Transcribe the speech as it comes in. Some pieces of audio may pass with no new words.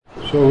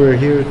So we're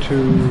here to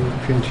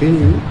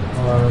continue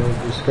our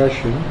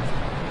discussion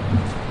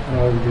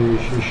of the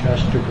Sri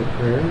Siksastaka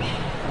prayers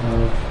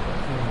of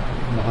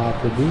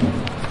Mahaprabhu.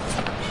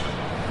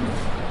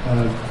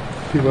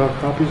 People have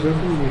copies of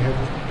them? We have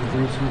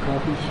bring some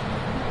copies.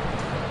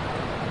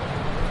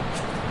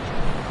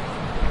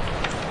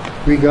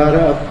 We got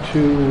up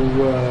to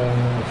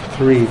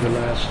 3 the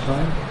last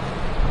time.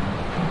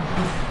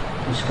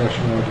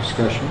 Discussion.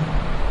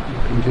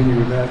 We'll continue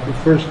with that. But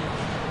first,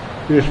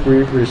 just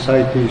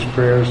recite these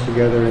prayers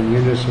together in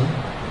unison.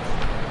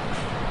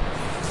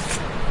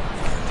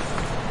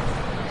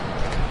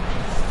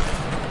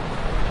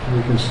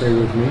 You can say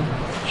with me.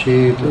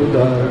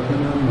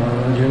 Chetudarkanam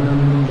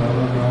Arjanam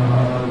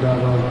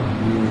Bhavamahadavam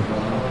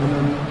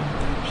Nivapanam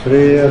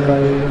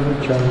Shreyakaya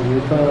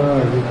Chandita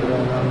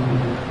Vikranam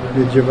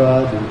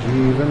Vijavadu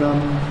Jivanam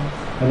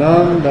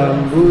Anandam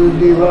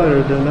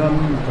Buddhivardhanam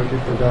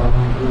Patipadam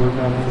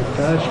Purnam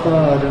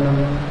Tashvadanam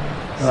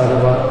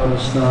Arvatma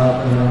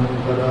Snapanam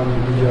Param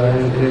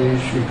Vijayate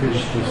Shri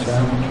Krishna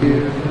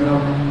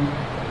Sankirtanam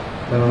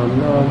Nam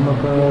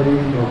Namakari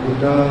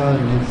Mabuddha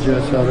Nitya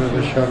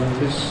Sarva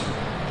Shaktis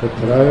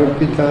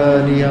Tatrarpita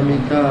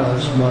Niyamita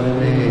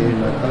Smarane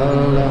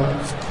Nakala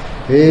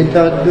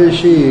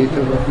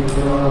Etadvishita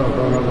Vakita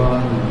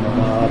Bhagavan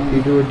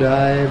Mahapidu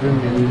Daiva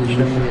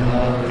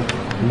Milshamiha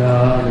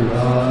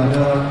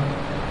Narvana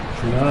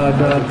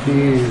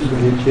Shnadati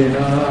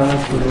Surichena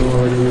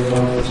Kurori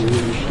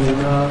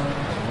Vasishina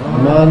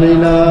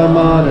Manina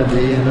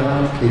Manadena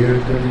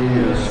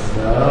Kirtaniya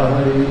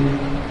Sadhari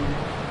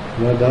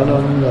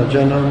Nadanam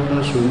Najanam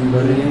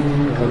Sundarim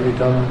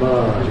Kavitamba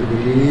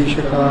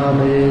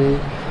Jagishakame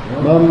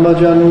Mamma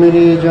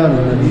Janmini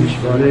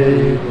Janmanishvare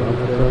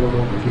Bhagata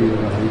Mukti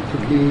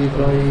Rahituki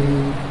Vai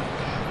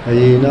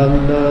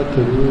Ainanda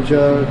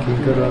Taruja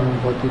Kinkaram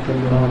Patitam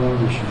Nama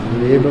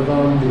Vishnu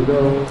Bhavam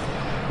Buddho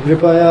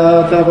Vripaya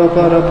Tava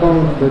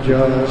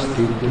Parapampaja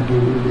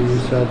Stitiduli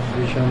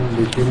Sadvisham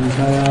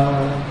Vichintaya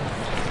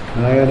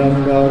Nayanam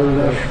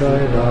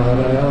Garudashaya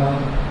Dharaya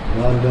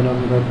Vandanam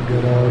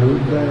Gadgara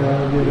Rudaya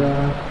Gira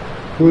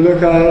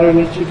Kulakara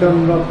Nichitam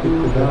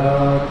Vakuda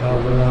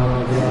Tavana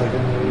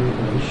Vraganari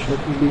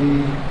Vishakti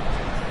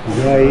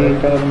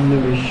Jaitam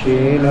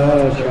Nivishena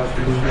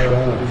Chakrusha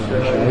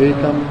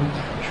Shaitam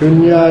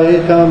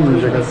Shunyaitam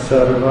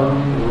Jagatsarvam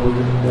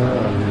Govinda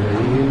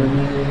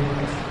Viriname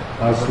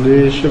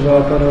Asleshava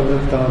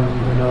Paravatam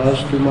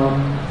Vinastumam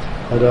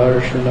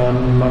Adarshanam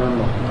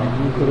Marmaham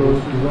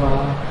Kurotva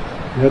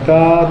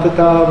Yata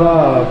Tatava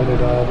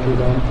Vidatu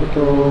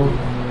Dampato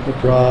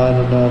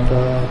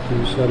Prananata Tu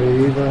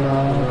Sarivana.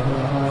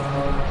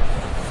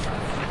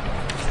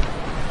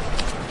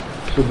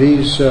 So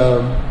these,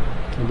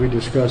 we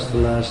discussed the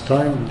last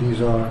time,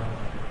 these are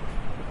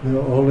the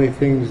only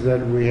things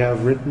that we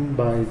have written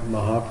by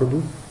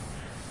Mahaprabhu.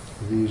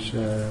 These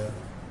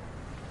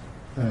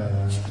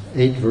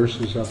 8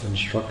 verses of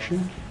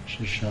instruction,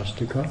 Sri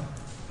Siksastaka.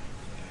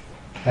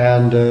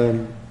 And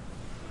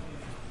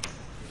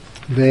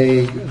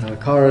they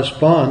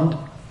correspond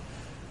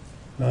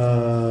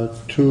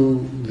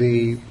to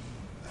the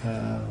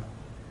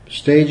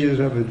stages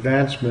of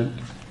advancement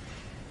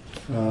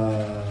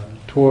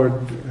toward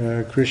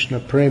Krishna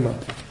Prema.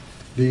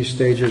 These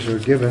stages are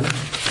given.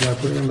 Should I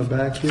put it on the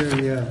back here?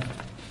 Yeah.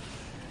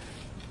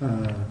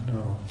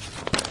 No.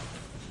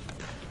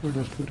 Where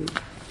did I put it?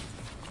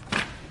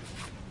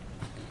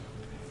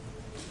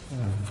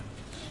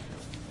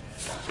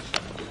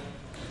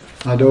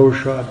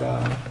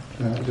 Adoshada.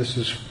 This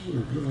is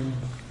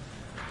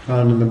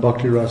found in the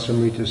Bhakti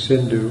Rasamrita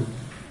Sindhu.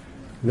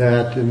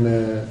 That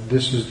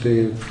this is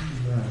the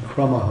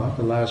kramaha.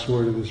 The last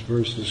word of this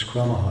verse is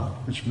kramaha,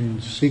 which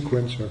means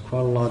sequence or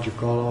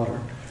chronological order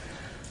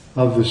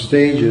of the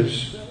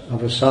stages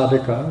of a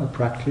sadhaka, a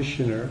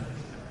practitioner,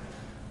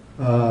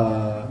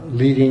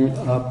 leading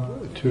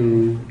up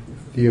to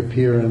the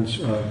appearance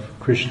of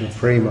Krishna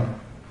Prema.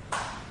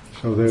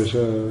 So there's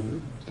a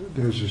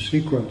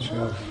sequence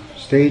of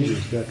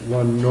stages that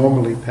one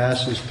normally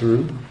passes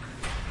through.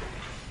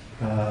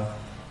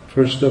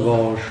 First of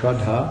all,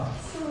 Shraddha,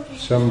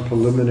 some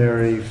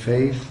preliminary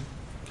faith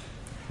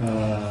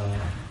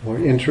or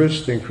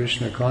interest in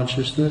Krishna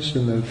consciousness,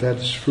 and if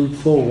that's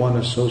fruitful, one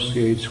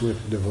associates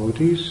with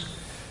devotees,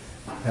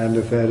 and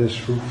if that is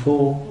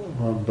fruitful,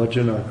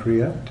 bhajana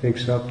kriya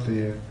takes up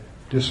the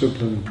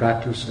disciplined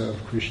practice of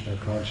Krishna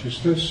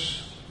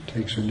consciousness,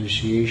 takes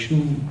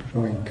initiation,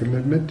 showing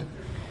commitment.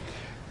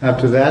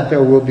 After that,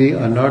 there will be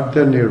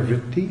anartha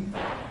nirvritti,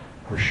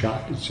 or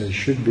shat, it says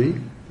should be.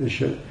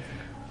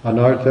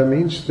 Anartha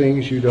means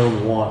things you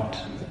don't want,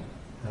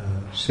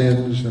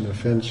 sins and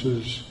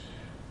offenses,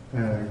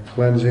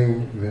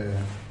 cleansing the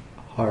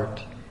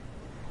heart.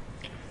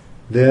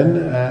 Then,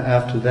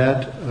 after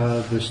that,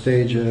 the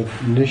stage of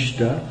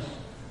nishtha,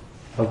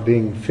 of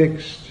being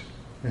fixed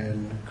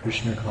in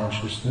Krishna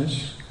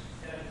consciousness,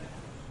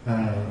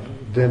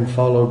 then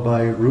followed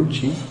by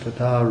ruchi,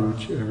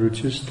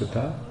 ruchis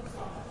tata.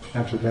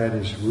 After that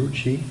is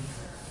ruchi,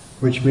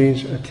 which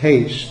means a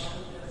taste.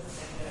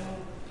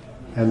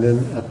 And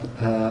then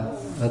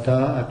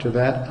after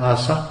that,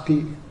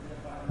 asakti,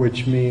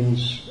 which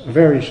means a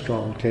very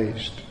strong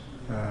taste.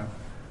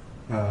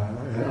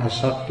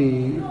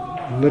 Asakti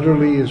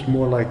literally is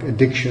more like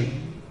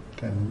addiction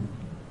than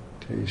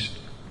taste.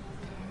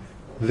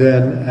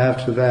 Then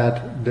after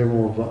that, there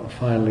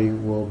finally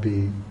will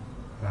be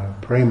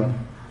prema.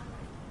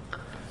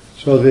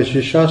 So the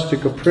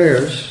Siksastaka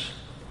prayers,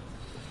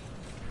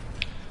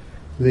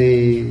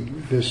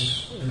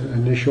 this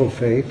initial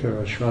faith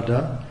or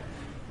shraddha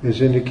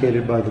is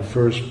indicated by the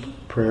first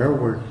prayer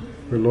where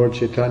Lord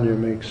Chaitanya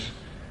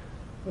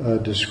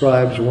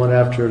describes one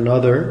after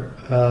another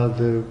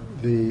the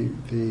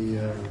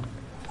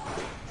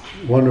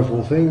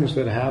wonderful things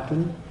that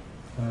happen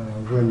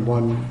when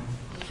one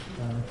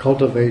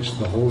cultivates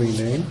the holy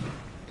name.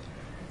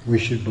 We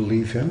should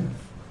believe him,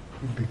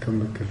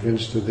 become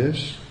convinced of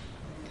this.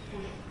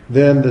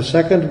 Then the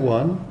second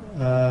one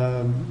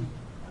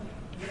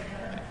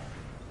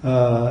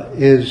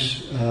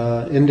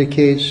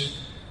indicates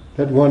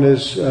that one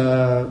is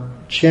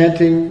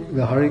chanting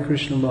the Hare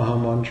Krishna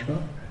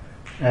Mahamantra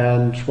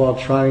and while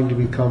trying to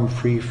become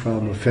free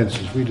from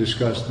offenses. We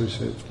discussed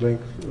this at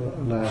length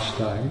last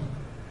time.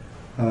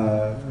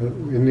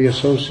 In the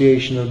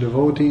association of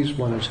devotees,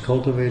 one is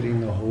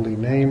cultivating the holy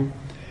name,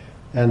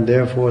 and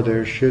therefore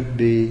there should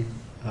be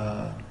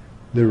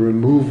the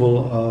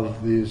removal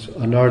of these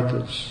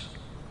anarthas.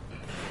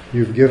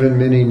 You've given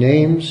many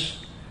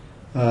names,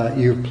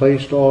 you've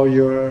placed all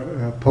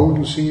your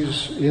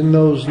potencies in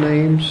those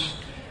names.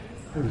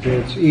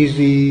 It's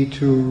easy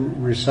to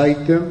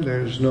recite them.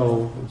 There's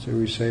no,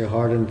 we say,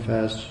 hard and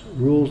fast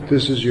rules.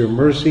 This is your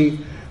mercy,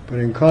 but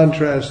in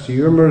contrast to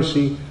your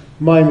mercy,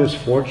 my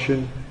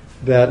misfortune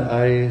that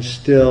I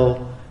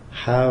still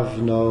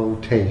have no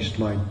taste,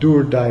 my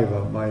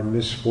durdaiva, my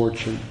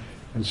misfortune.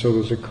 And so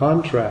there's a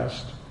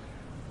contrast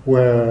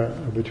where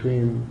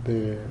between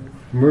the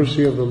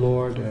mercy of the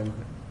Lord and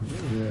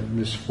the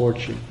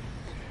misfortune.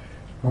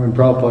 When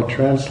Prabhupada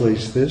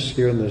translates this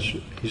here in this,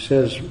 he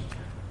says,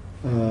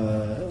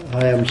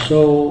 I am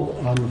so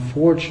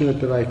unfortunate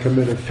that I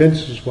commit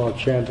offenses while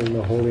chanting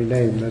the holy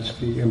name. That's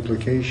the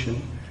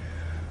implication.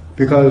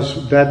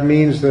 Because that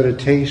means that a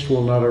taste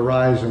will not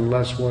arise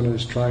unless one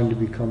is trying to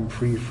become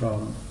free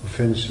from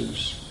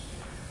offenses.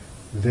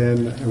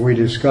 Then we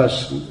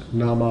discuss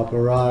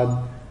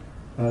namaparad,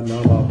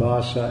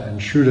 namabhasa, and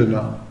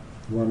shuddhanam.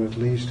 One at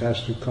least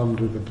has to come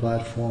to the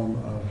platform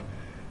of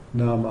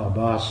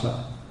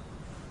namabhasa,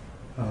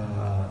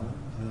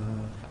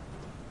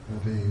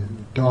 the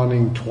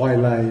dawning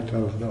twilight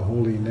of the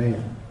holy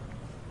name.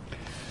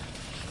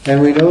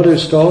 And we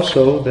noticed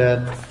also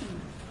that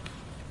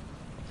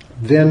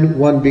then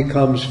one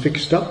becomes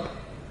fixed up,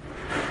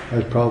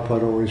 as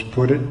Prabhupada always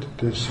put it.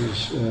 This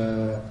is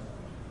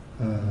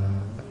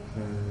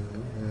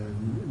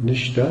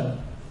nishta,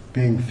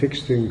 being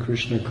fixed in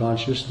Krishna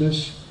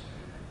consciousness.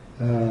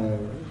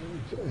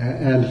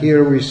 And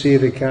here we see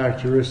the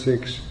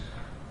characteristics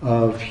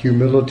of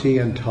humility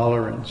and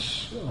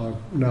tolerance are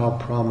now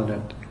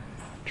prominent.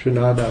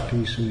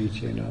 Trinadapi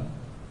sunichena,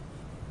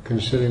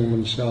 considering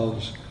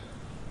themselves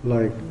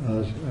like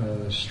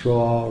a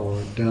straw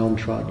or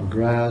downtrodden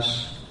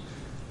grass,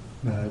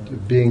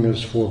 being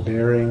as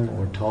forbearing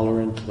or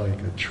tolerant like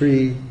a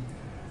tree,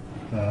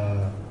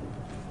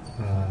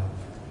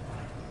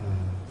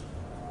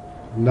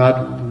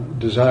 not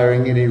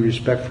desiring any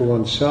respect for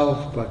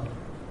oneself, but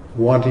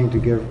wanting to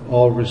give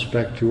all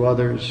respect to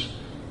others.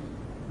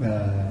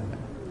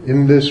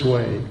 In this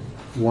way,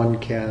 one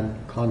can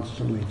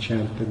constantly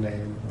chant the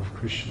name of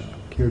Krishna.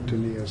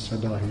 Kirtaniya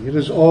Sadahi. It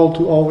is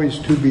always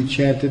to be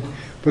chanted,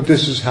 but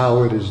this is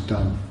how it is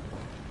done.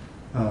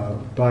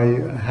 By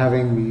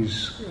having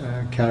these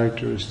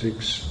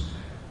characteristics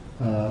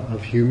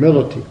of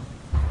humility.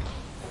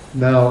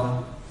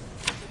 Now,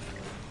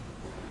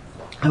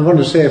 I want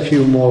to say a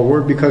few more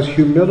words because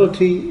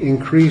humility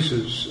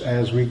increases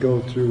as we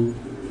go through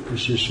the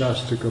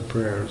Siksastaka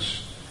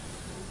prayers.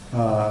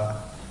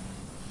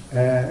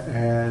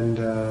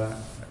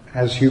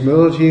 As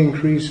humility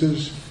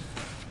increases,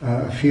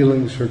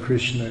 feelings for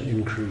Krishna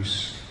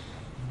increase.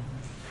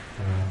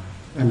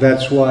 And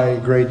that's why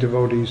great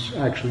devotees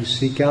actually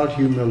seek out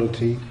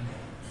humility,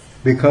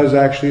 because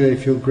actually they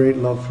feel great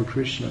love for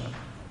Krishna.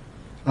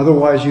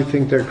 Otherwise you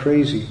think they're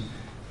crazy.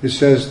 It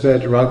says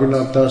that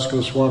Raghunath Das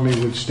Goswami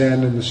would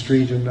stand in the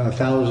street and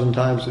 1,000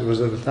 times,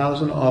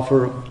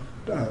 offer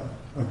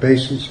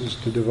obeisances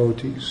to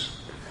devotees,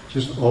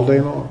 just all day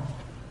long.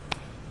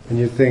 And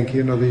you think,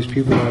 these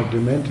people are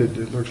demented.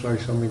 It looks like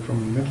something from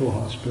a mental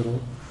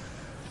hospital.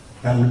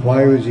 And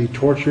why was he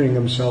torturing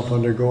himself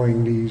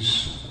undergoing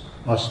these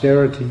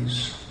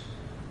austerities,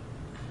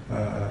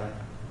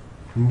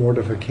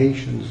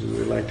 mortifications, as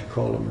they like to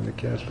call them in the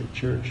Catholic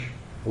Church?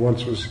 I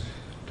once was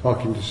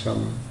talking to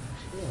some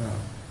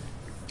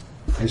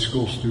high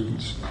school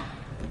students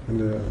in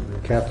the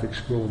Catholic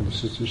school, and the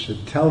sister said,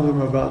 "Tell them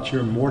about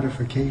your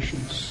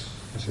mortifications."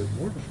 I said,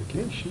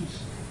 "Mortifications?"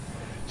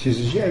 She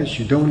says, "Yes,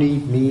 you don't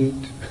eat meat."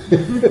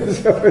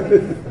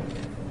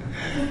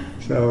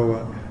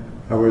 So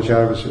which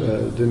I was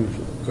didn't.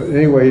 But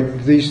anyway,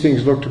 these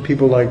things look to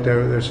people like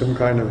there's some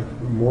kind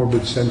of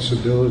morbid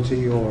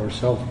sensibility or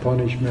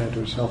self-punishment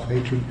or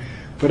self-hatred,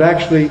 but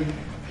actually,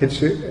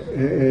 it's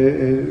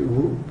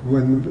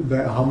when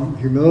the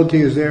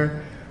humility is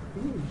there,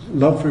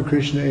 love for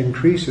Krishna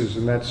increases,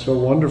 and that's so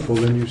wonderful.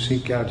 Then you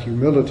seek out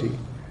humility,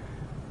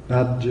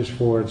 not just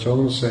for its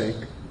own sake,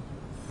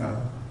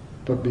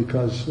 but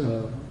because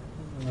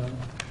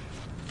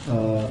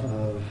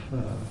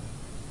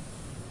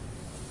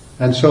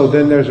and so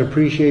then there's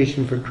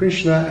appreciation for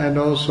Krishna and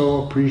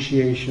also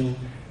appreciation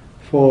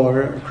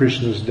for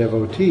Krishna's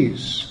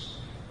devotees.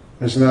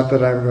 It's not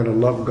that I'm going to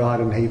love God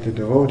and hate the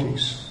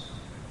devotees.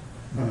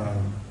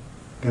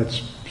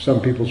 That's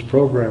some people's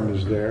program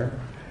is there.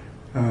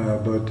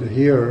 But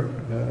here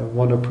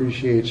one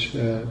appreciates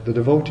the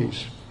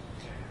devotees.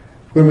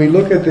 When we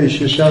look at the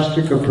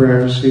Siksastaka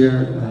prayers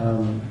here,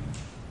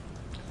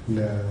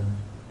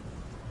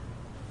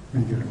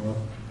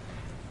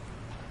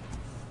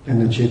 in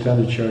the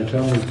Caitanya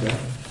Charitamrita,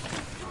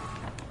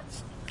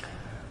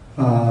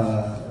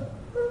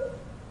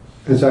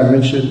 as I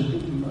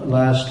mentioned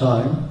last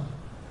time,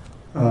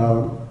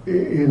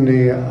 in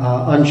the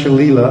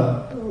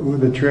Anchalila,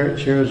 the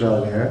chairs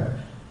are there,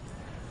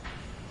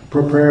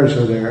 prayers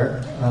are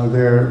there.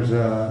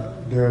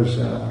 There's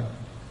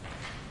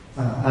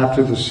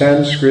after the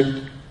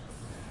Sanskrit,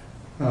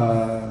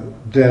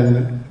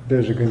 then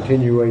there's a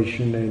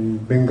continuation in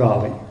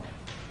Bengali.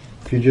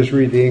 If you just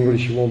read the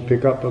English, you won't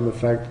pick up on the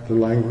fact that the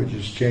language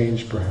has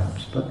changed,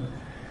 perhaps. But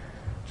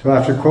so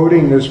after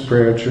quoting this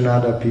prayer,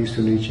 Trinada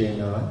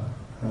Pisunichena,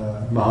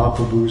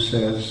 Mahaprabhu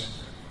says,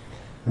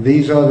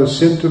 "These are the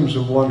symptoms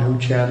of one who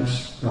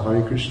chants the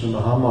Hare Krishna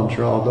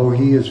Mahamantra. Although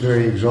he is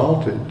very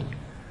exalted,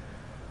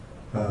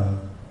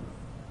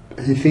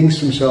 he thinks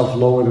himself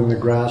lower than the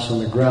grass on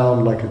the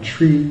ground, like a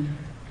tree.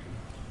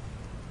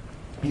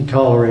 He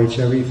tolerates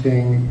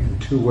everything in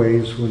two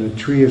ways. When a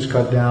tree is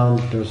cut down,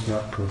 it does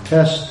not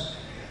protest,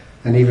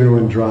 and even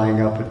when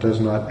drying up, it does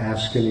not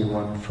ask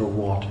anyone for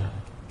water.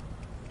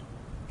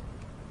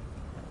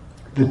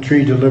 The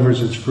tree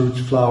delivers its fruits,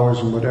 flowers,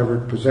 and whatever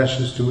it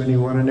possesses to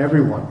anyone and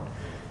everyone.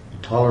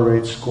 It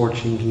tolerates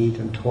scorching heat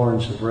and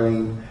torrents of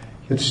rain.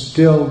 It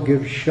still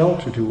gives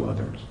shelter to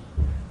others."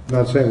 I'm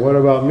not saying, what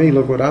about me?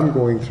 Look what I'm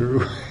going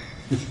through.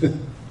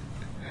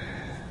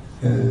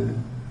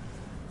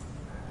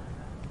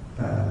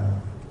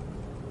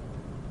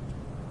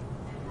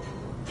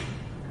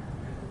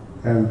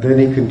 And then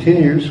he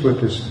continues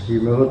with this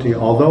humility.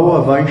 Although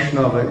a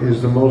Vaishnava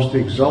is the most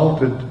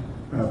exalted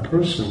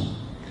person,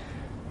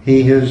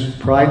 he is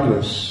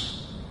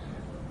prideless.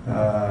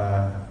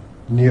 Nir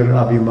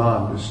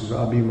Abhiman.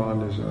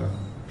 Abhiman is a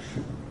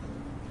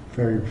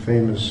very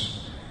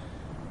famous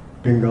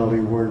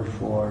Bengali word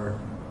for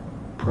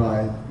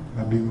pride.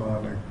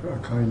 Abhiman, a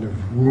kind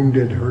of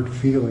wounded, hurt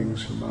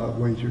feelings about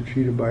ways you're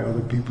treated by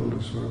other people,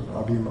 is sort of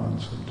Abhiman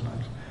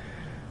sometimes.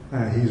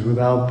 He's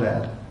without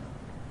that.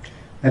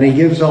 And he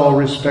gives all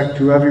respect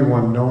to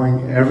everyone,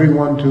 knowing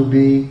everyone to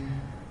be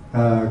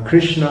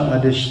Krishna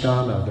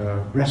Adhisthana,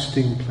 the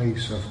resting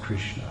place of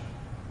Krishna.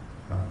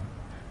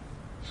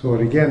 So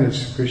again,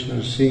 it's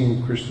Krishna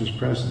seeing Krishna's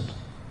present.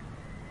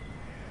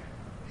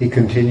 He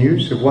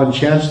continues, if one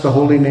chants the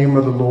holy name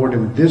of the Lord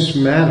in this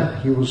manner,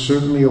 he will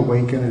certainly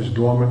awaken his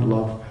dormant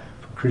love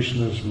for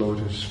Krishna's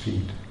lotus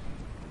feet.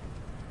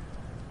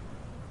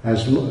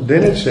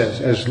 Then it says,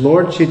 as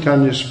Lord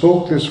Chaitanya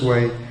spoke this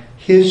way,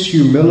 his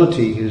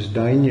humility, his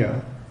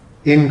dainya,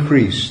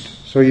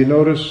 increased. So you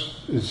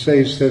notice it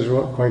says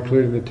quite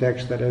clearly in the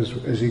text that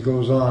as he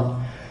goes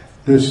on,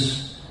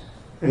 this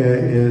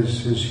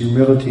is his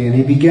humility. And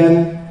he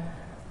began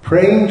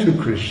praying to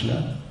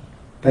Krishna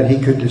that he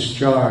could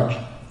discharge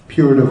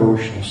pure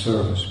devotional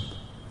service,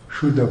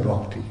 Shuddha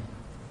Bhakti.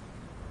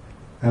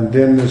 And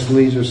then this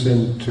leads us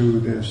into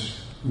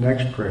this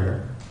next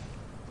prayer.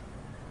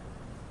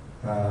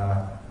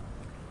 But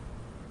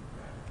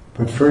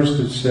first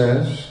it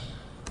says,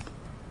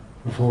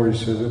 before he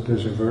says it,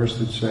 there's a verse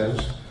that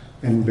says,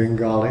 in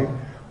Bengali,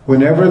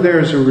 whenever there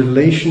is a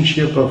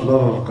relationship of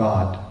love of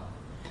God,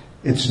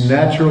 its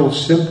natural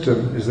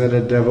symptom is that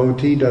a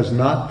devotee does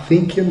not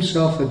think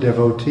himself a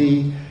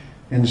devotee.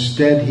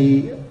 Instead,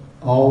 he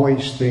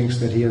always thinks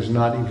that he has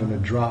not even a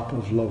drop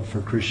of love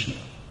for Krishna.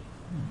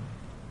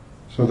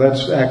 So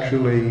that's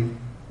actually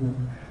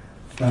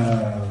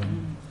the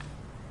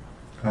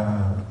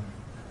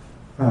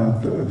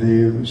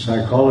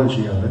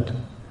psychology of it.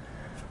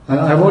 And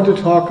I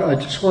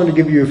just want to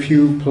give you a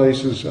few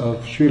places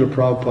of Srila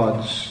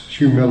Prabhupada's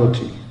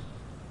humility.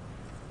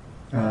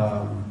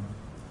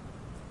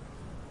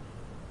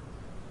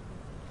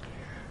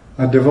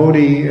 A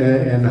devotee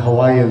in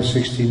Hawaii in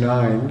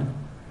 1969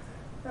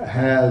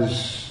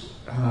 has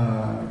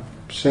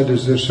said,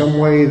 is there some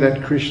way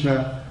that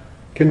Krishna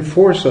can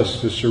force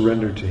us to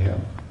surrender to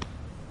him?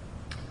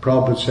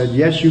 Prabhupada said,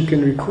 yes, you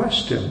can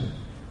request him.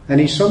 And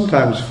he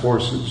sometimes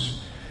forces.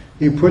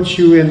 He puts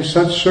you in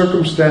such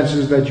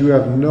circumstances that you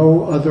have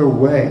no other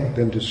way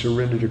than to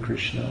surrender to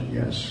Krishna.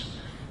 Yes,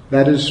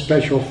 that is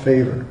special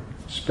favor.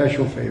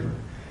 Special favor.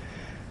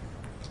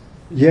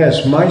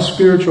 Yes, my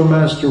spiritual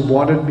master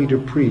wanted me to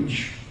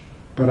preach,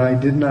 but I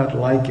did not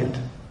like it.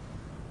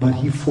 But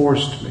he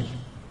forced me.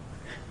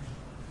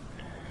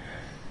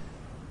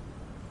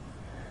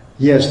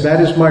 Yes, that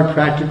is my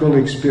practical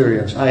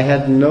experience. I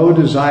had no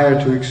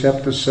desire to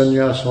accept the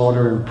sannyas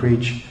order and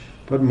preach,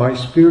 but my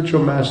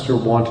spiritual master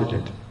wanted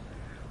it.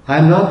 I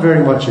am not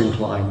very much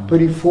inclined, but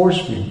he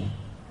forced me.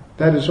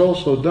 That is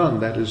also done.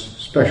 That is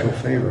special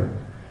favor.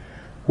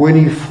 When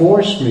he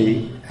forced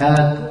me,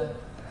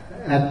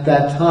 at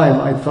that time,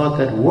 I thought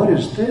that, what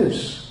is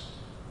this?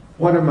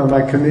 What am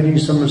I committing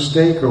some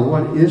mistake, or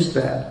what is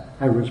that?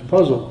 I was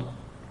puzzled.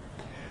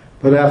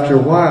 But after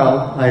a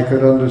while, I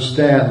could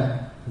understand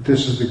that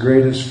this is the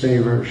greatest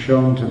favor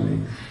shown to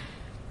me.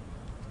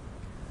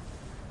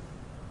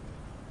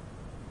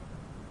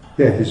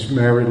 Yeah, his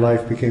married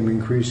life became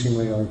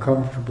increasingly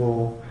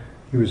uncomfortable.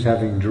 He was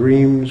having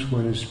dreams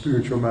when his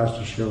spiritual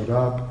master showed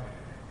up.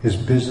 His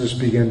business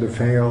began to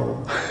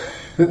fail.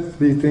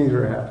 These things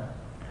were happening.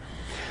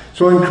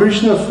 So when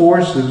Krishna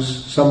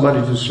forces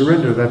somebody to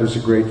surrender, that is a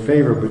great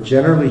favor, but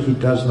generally he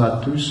does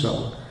not do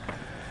so.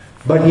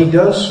 But he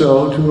does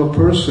so to a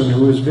person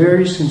who is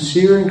very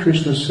sincere in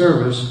Krishna's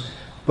service,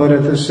 but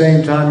at the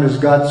same time has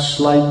got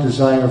slight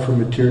desire for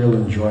material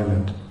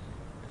enjoyment.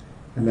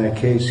 In that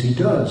case, he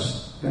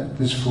does. That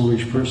this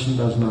foolish person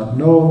does not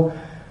know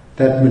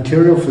that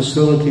material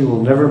facility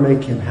will never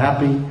make him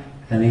happy,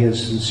 and he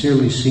is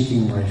sincerely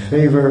seeking my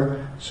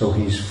favor, so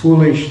he's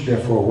foolish.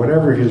 Therefore,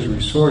 whatever his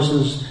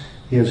resources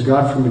he has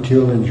got for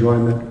material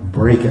enjoyment,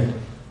 break it.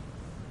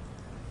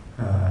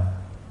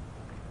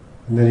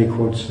 And then he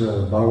quotes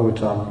the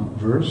Bhagavatam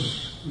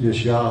verse,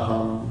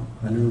 Yashaham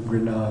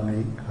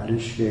anugrinami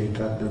harishye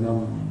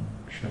taddanam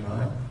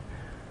shanai.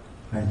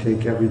 I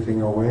take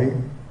everything away.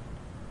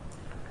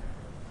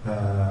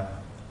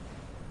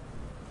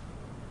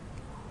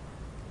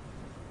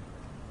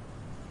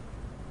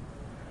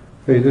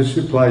 This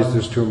applies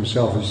this to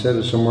himself. He said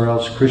it somewhere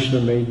else, Krishna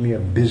made me a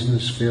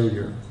business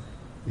failure.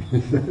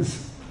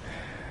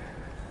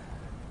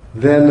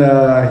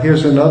 Then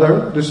here's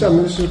another. This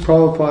is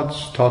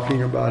Prabhupada's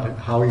talking about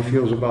how he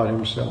feels about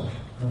himself.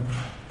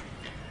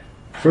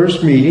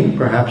 First meeting,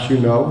 perhaps you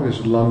know,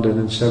 is London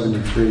in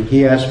 73.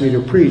 He asked me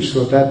to preach.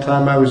 So at that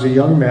time I was a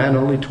young man,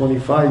 only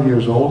 25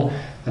 years old,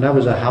 and I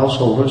was a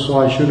householder, so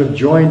I should have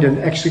joined and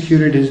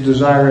executed his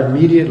desire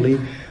immediately,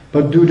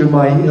 but due to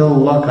my ill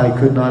luck I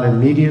could not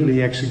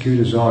immediately execute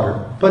his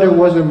order. But it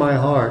was in my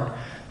heart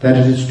that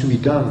it is to be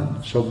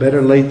done, so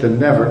better late than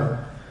never.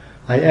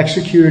 I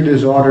executed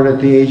his order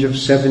at the age of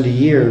 70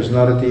 years,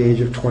 not at the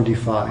age of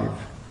 25.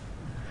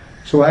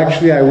 So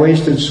actually I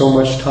wasted so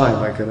much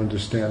time, I can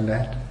understand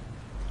that.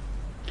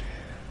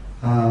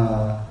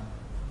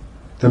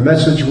 The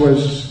message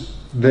was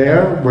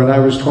there when I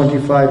was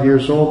 25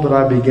 years old, but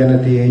I began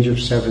at the age of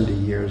 70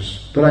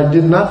 years. But I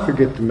did not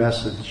forget the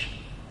message.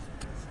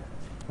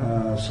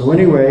 So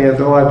anyway,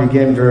 although I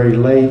began very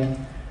late,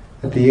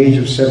 at the age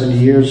of 70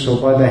 years, so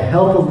by the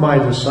help of my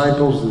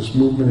disciples, this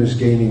movement is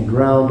gaining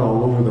ground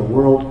all over the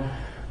world.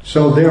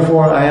 So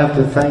therefore I have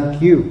to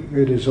thank you.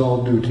 It is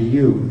all due to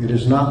you. It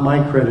is not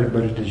my credit,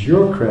 but it is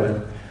your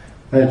credit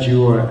that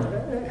you are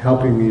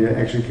helping me to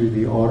execute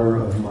the order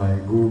of my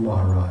Guru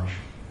Maharaj.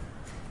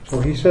 So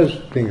he says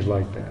things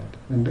like that.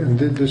 And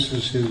this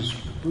is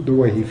the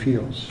way he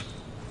feels.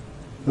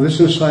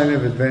 This is a sign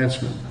of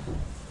advancement.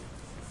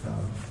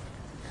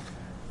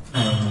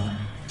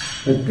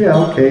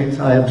 Okay,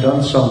 I have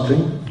done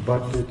something,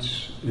 but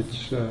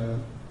it's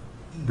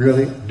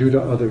really due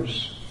to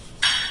others.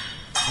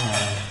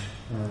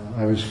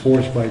 I was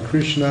forced by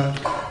Krishna.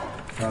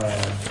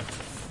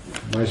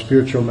 My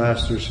spiritual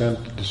master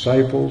sent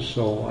disciples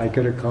so I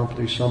could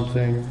accomplish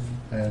something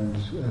and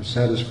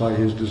satisfy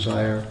his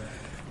desire,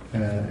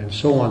 and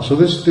so on. So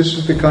this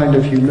is the kind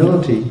of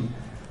humility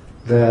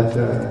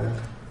that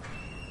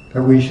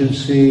we should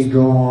see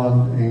go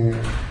on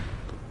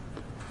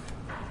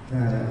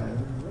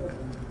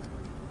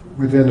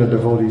within a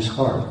devotee's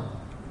heart.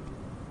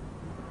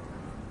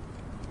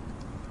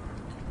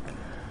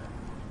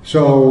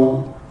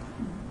 So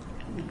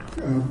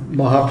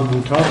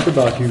Mahaprabhu talks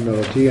about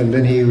humility, and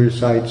then he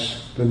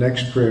recites the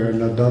next prayer,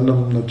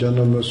 Nadanam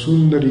najanam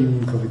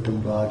sundarim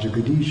kavitam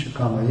vajagadisha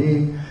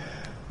kamaye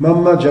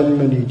mamma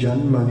janmani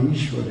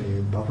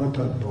janmanishware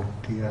bhavatad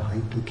bhaktiya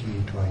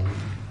haituki tvayi.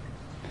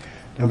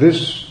 Now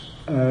this,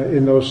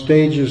 in those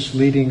stages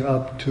leading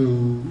up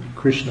to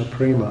Krishna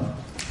Prema,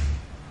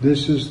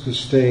 this is the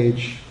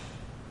stage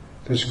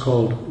that's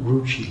called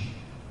ruchi.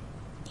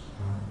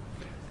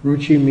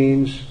 Ruchi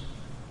means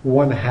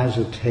one has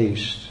a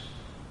taste.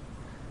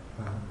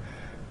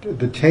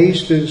 The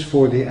taste is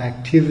for the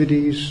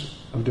activities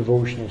of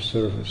devotional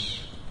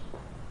service.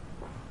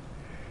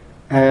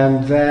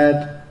 And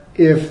that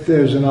if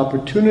there's an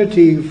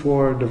opportunity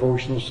for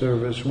devotional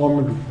service, one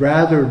would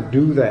rather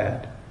do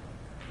that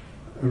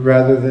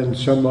rather than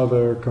some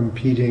other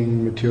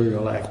competing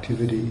material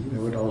activity that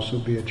would also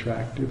be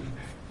attractive.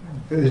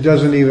 He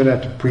doesn't even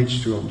have to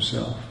preach to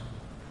himself.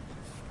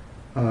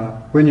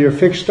 When you're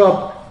fixed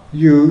up,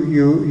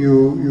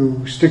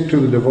 you stick to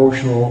the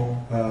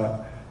devotional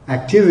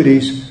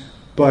activities,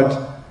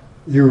 but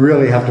you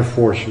really have to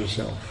force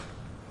yourself.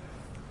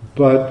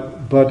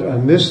 But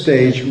on this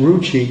stage,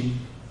 ruchi,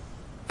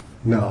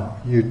 no,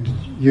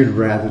 you'd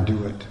rather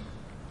do it.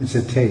 It's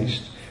a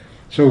taste.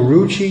 So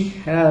ruchi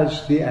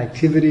has the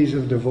activities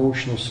of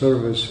devotional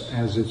service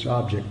as its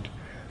object.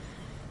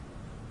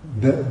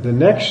 The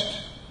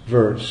next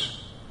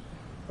verse,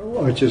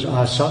 which is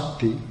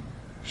asakti,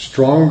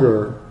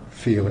 stronger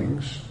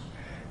feelings,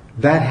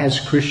 that has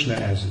Krishna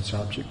as its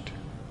object.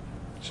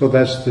 So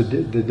that's the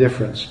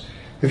difference.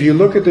 If you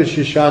look at the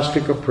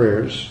Siksastaka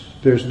prayers,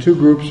 there's two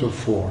groups of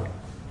 4.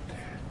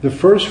 The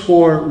first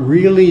 4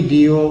 really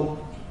deal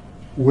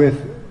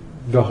with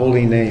the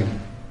holy name.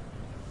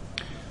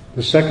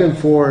 The second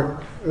 4,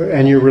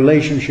 and your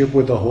relationship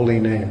with the holy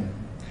name.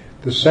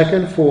 The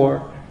second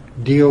 4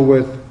 deal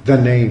with the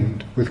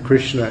named, with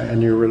Krishna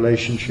and your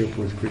relationship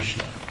with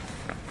Krishna.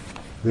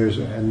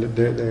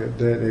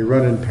 They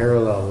run in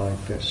parallel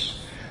like this.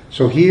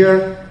 So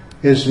here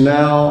is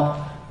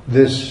now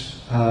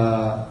this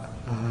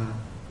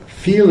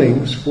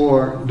feelings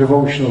for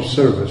devotional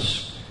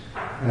service.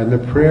 And the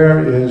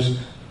prayer is,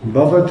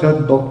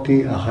 Bhavatad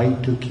Bhakti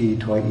Ahaituki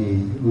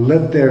Twai.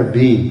 Let there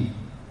be,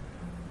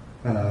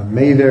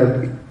 may there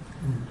be,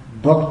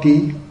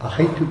 Bhakti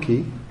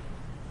Ahaituki,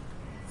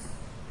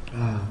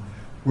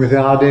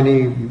 without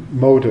any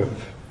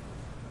motive,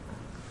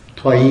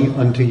 Twai,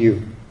 unto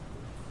you.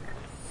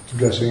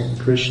 Addressing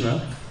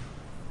Krishna.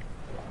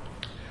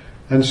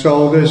 And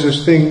so there's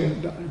this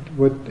thing,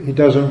 what he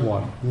doesn't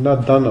want,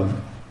 not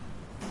dhanam.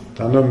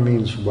 Dhanam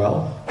means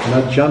wealth,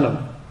 not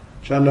janam.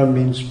 Janam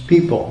means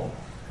people.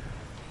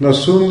 Na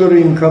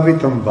sundarim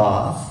kavitam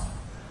va.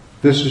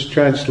 This is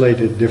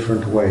translated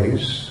different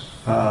ways.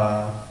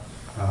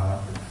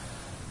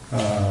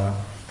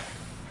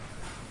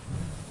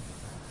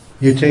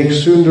 You take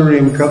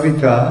sundarim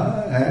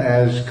kavita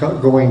as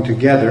going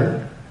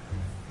together.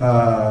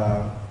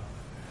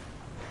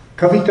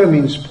 Kavita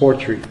means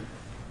poetry.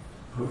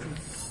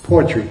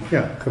 Poetry,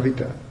 yeah,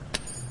 kavita.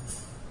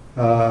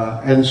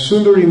 And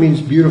sundari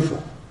means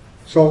beautiful.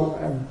 So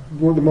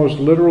the most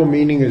literal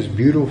meaning is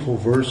beautiful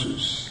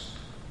verses.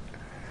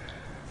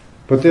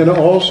 But then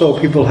also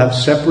people have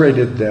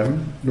separated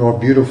them, or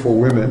beautiful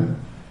women,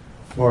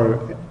 or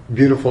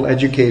beautiful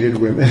educated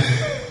women.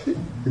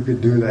 You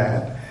could do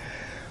that.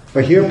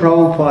 But here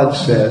Prabhupada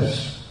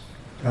says,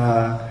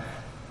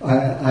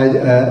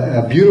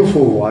 a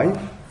beautiful wife.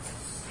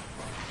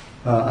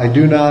 I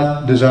do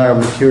not desire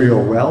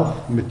material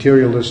wealth,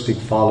 materialistic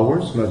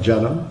followers, not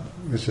janam.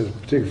 This is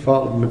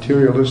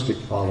materialistic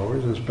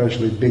followers,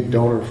 especially big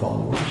donor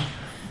followers,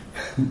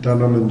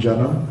 dhanam and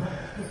janam.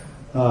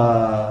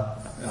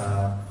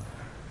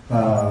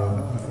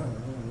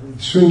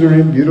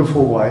 Sundarim,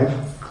 beautiful wife,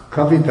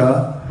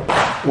 kavita,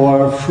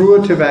 or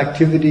fruitive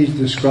activities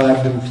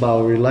described in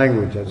flowery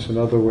language. That's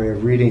another way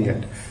of reading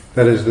it.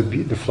 That is,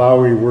 the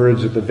flowery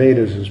words of the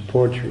Vedas is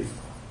poetry.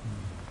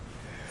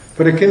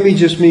 But it can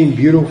just mean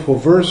beautiful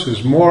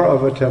verses, more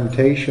of a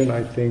temptation,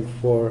 I think,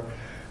 for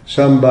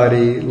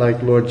somebody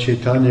like Lord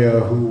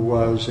Caitanya, who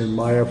was in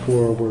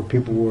Mayapur, where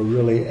people were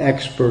really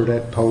expert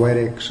at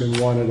poetics and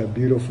wanted a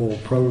beautiful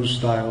prose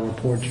style or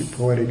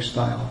poetic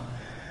style.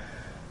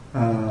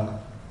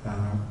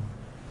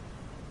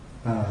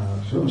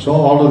 So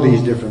all of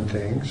these different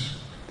things.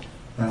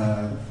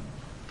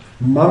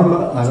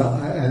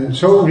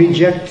 So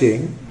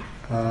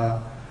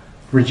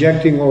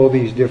rejecting all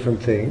these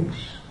different things,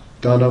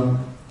 dhanam,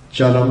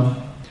 janam,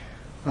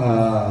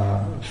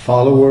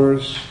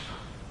 followers.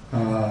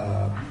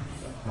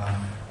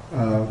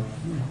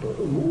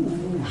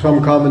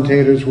 Some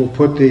commentators will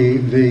put the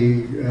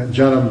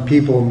janam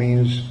people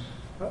means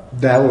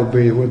that would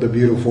be where the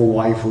beautiful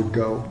wife would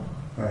go.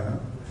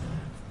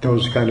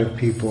 Those kind of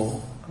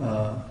people.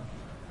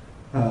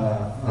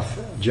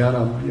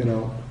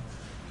 Janam,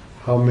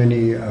 how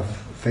many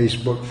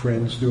Facebook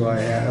friends do I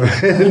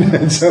have?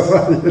 And so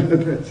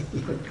on.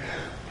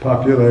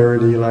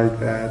 Popularity like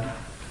that.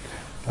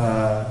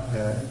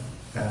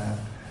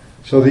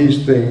 So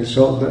these things,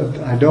 so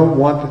that I don't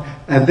want,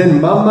 and then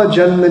mama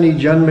janmani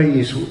janma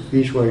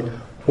ishwari.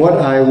 What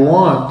I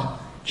want,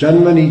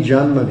 janmani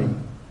janmani,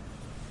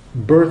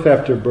 birth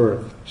after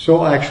birth.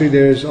 So actually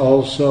there is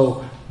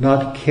also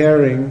not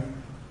caring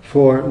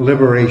for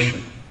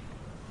liberation.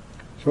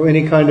 So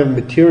any kind of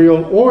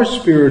material or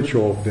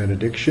spiritual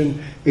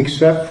benediction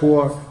except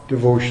for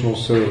devotional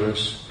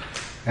service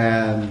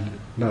and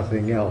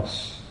nothing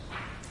else.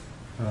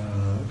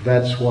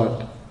 That's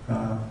what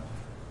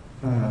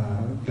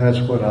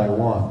I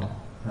want.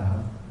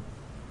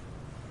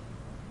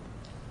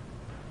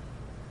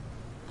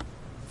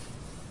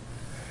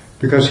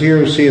 Because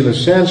here, see, in the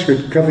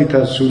Sanskrit,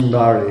 kavita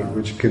sundari,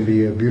 which can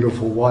be a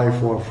beautiful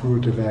wife or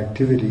fruit of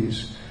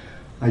activities,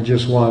 I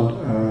just want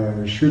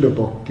Shuddha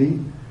Bhakti,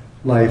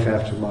 life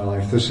after my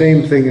life. The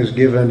same thing is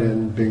given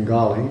in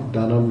Bengali,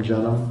 Dhanam,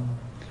 Janam,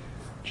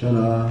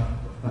 Jana,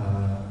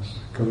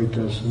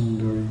 Kavita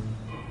Sundari.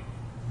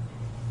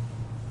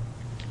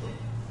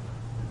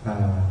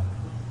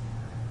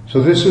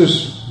 So this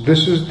is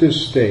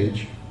this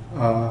stage.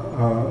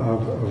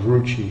 of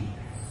ruchi,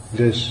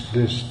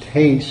 this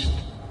taste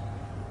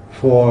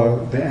for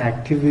the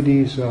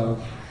activities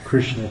of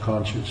Krishna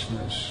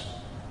consciousness.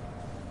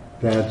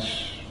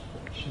 That's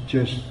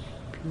just,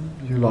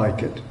 you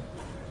like it.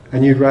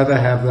 And you'd rather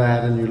have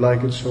that, and you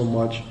like it so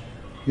much,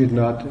 you'd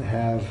not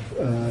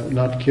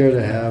care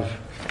to have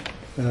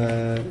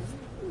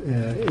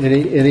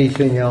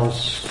anything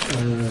else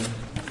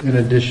in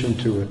addition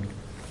to it.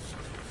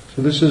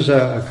 So this is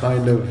a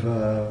kind of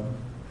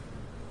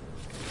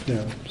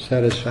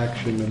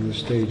satisfaction in the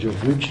stage of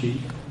ruchi.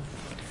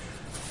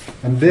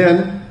 And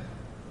then,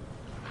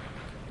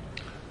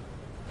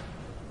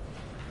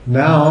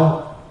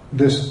 now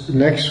this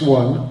next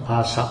one,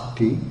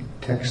 asakti,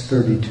 text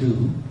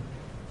 32,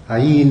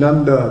 Ayi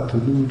nanda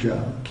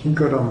tanuja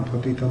kinkaram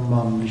patitam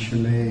mam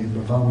mishane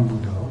bhavam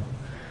buddha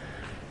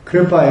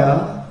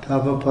kripaya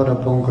tava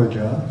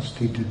paraponkaja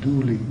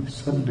stitiduli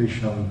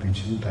sadvisham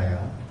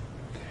vichintaya.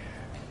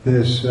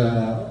 This,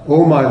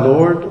 O my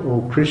Lord,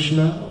 O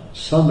Krishna,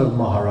 son of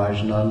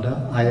Maharaj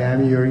Nanda, I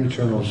am your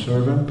eternal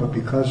servant, but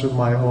because of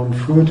my own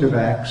fruitive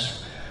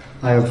acts,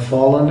 I have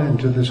fallen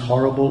into this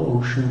horrible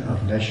ocean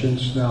of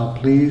nescience. Now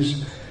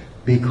please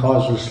be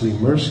causelessly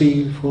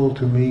merciful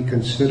to me.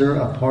 Consider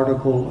a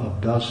particle of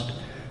dust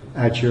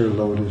at your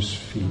lotus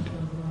feet.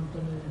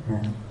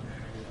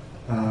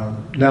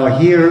 Now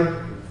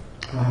here,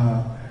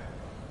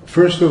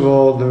 first of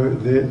all,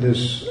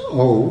 this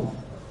O,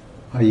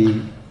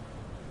 i.e.,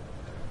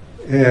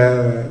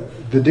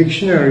 the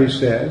dictionary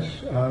says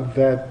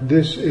that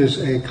this is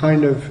a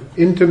kind of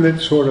intimate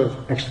sort of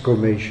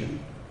exclamation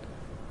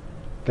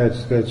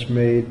that's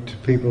made to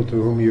people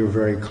to whom you're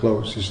very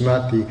close. It's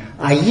not the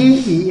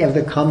ayi of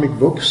the comic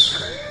books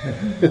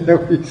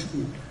that we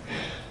see.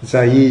 It's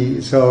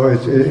ayi. So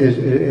it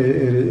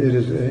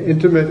is an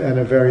intimate and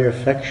a very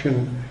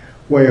affectionate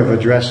way of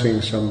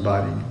addressing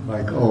somebody,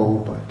 like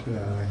but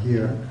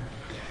here.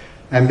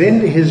 And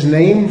then his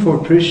name for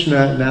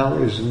Krishna now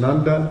is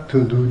Nanda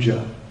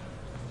Tanuja.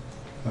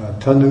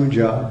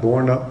 Tanuja,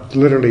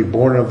 literally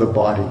born of the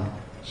body.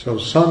 So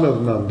son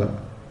of Nanda.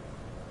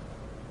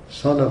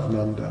 Son of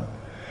Nanda.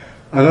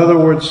 In other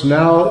words,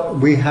 now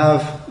we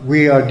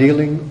are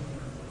dealing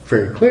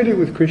very clearly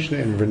with Krishna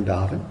in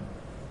Vrindavan.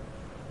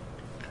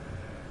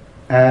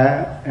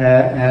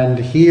 And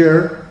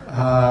here,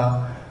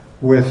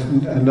 with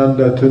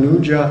Nanda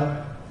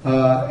Tanuja,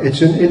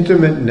 it's an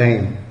intimate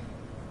name.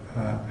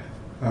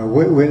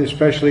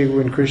 Especially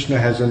when Krishna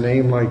has a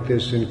name like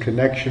this in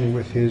connection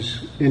with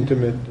his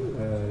intimate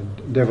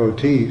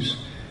devotees,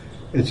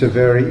 it's a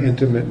very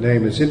intimate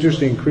name. It's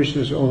interesting,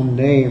 Krishna's own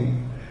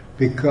name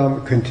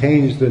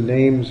contains the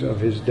names of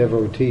his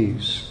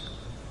devotees.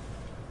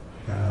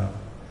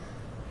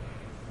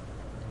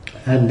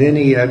 And then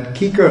he had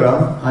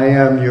Kikara, I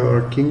am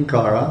your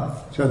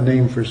Kinkara, it's a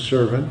name for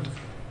servant.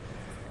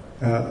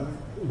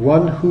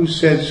 One who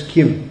says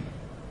Kim.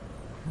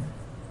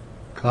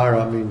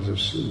 Kara means a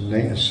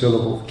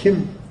syllable.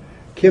 Kim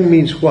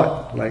means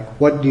what? Like,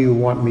 what do you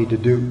want me to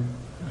do?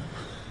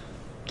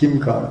 Kim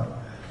kara.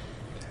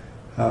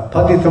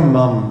 Patitam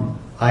mam,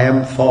 I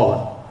am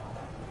fallen.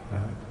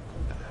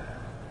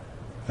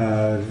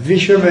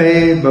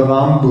 Vishame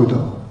bhavam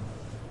buddha.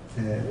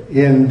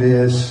 In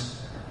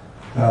this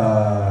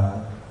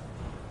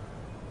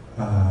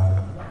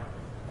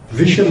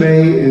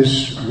Vishame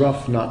is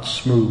rough, not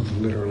smooth,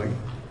 literally.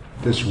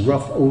 This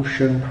rough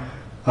ocean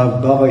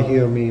of bhava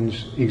here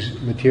means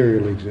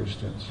material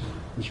existence.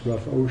 This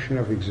rough ocean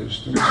of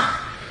existence.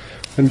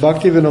 And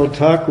Bhaktivinoda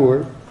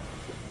Thakur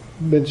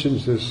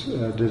mentions this,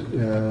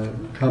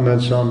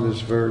 comments on this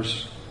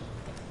verse.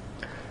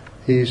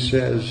 He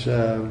says,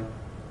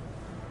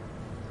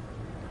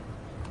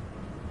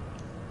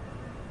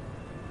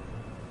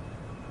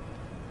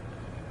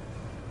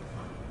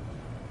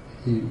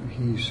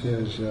 he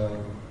says,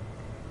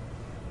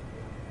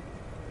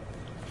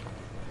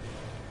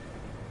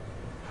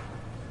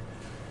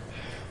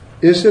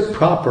 is it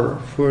proper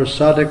for a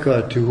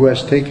sadhaka who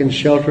has taken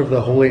shelter of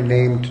the holy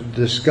name to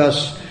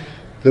discuss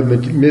the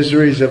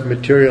miseries of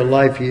material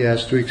life he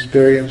has to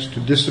experience? To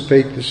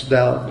dissipate this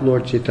doubt,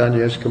 Lord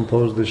Chaitanya has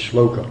composed this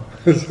shloka.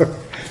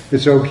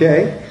 It's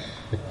okay.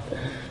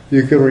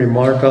 You can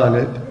remark on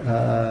it.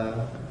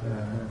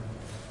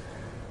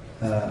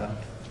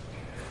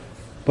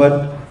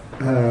 But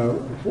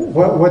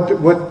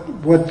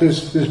what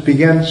this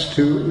begins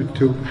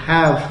to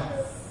have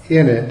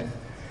in it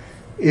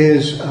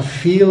is a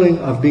feeling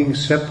of being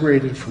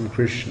separated from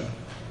Krishna.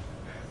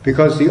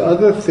 Because the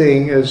other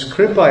thing is,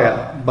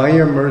 Kripaya, by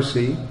your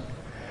mercy,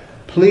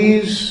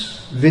 please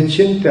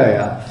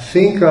vichintaya,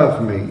 think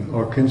of me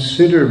or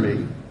consider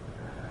me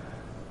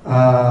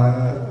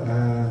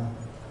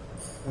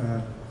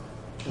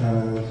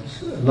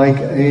like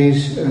a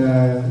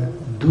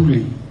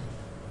dhuli,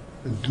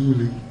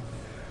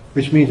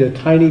 which means a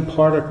tiny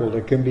particle.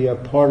 It can be a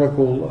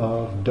particle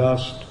of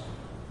dust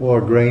or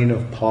a grain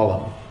of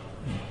pollen.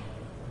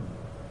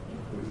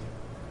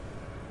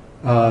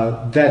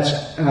 That's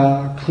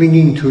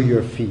clinging to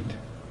your feet.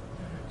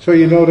 So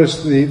you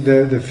notice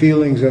the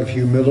feelings of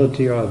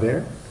humility are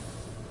there.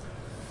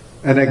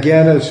 And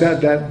again, I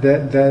said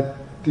that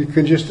you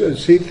can just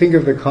think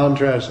of the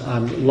contrast.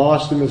 I'm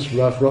lost in this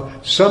rough road.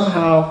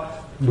 Somehow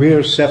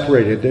we're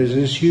separated. There's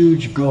this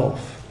huge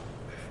gulf.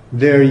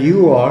 There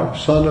you are,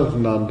 son of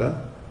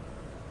Nanda,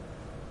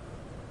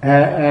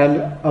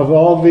 and of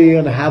all the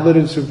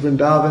inhabitants of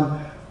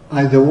Vrindavan,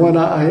 I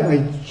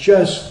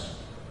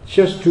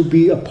just to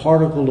be a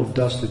particle of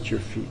dust at your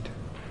feet.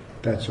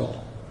 That's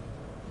all.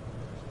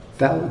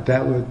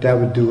 That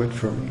would do it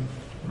for me.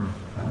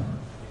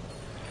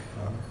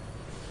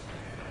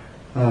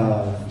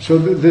 So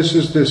this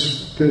is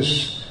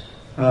this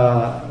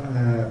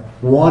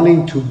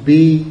wanting to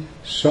be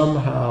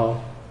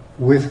somehow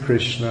with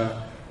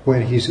Krishna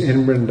when he's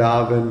in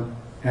Vrindavan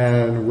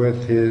and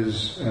with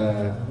his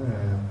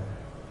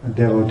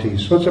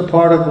devotees. So it's a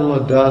particle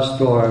of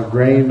dust or a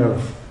grain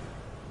of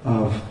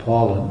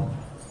pollen.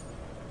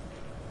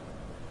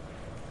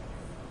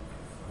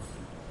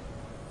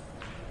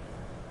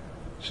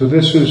 So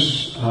this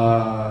is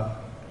now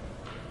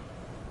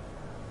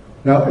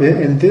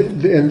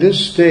in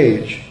this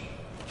stage.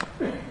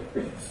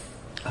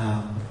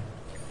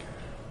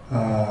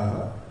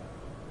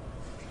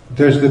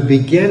 There's the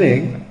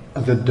beginning,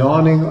 the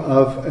dawning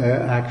of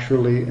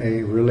actually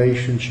a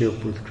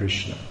relationship with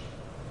Krishna,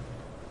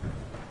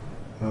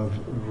 of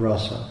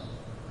rasa,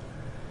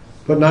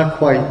 but not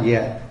quite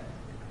yet.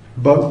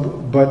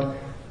 But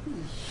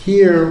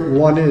here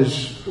one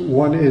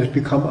is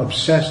become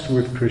obsessed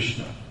with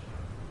Krishna.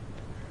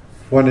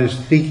 One is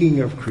thinking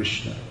of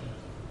Krishna.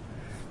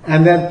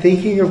 And that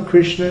thinking of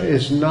Krishna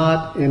is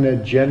not in a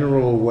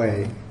general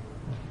way,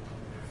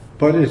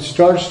 but it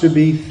starts to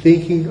be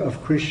thinking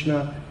of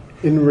Krishna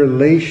in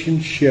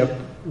relationship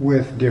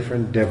with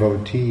different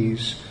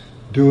devotees,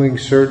 doing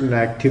certain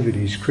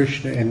activities,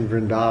 Krishna in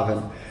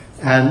Vrindavan.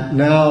 And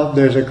now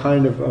there's a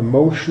kind of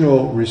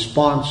emotional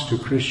response to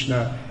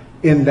Krishna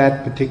in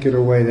that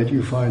particular way that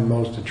you find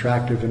most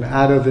attractive. And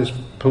out of this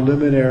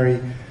preliminary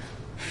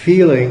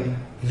feeling,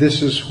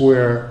 this is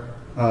where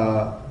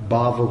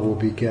bhava will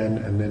begin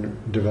and then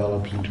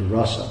develops into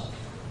rasa.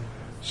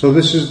 So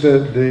this is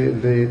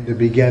the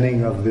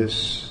beginning of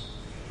this.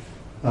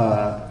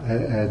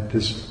 At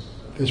this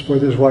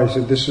point, this is why I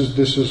said this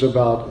is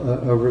about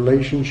a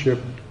relationship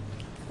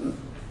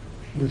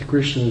with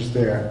Krishna is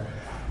there,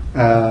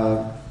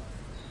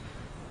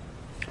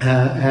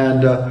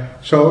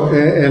 so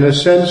in a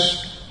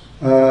sense,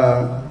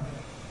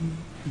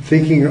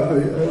 thinking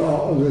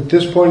at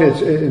this point,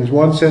 it's in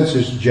one sense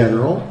it's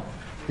general.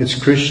 It's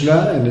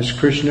Krishna, and it's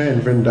Krishna in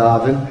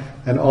Vrindavan,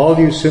 and all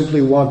you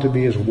simply want to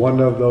be is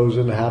one of those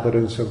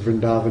inhabitants of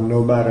Vrindavan,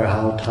 no matter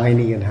how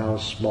tiny and how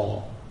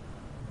small.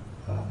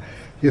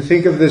 You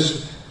think of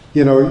this,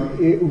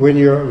 when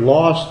you're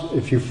lost,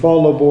 if you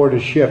fall aboard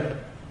a ship,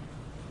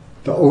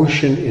 the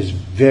ocean is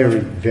very,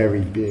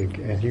 very big,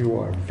 and you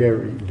are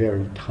very,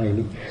 very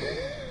tiny.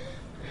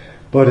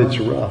 But it's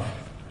rough.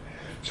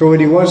 So when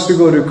he wants to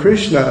go to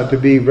Krishna to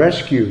be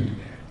rescued,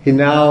 he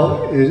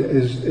now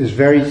is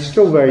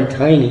still very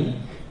tiny,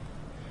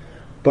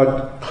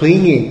 but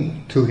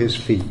clinging to his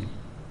feet,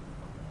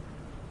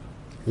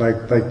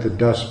 like the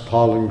dust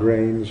pollen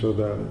grains or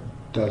the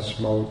dust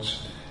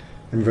motes,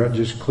 and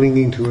just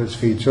clinging to his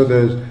feet. So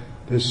there's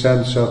this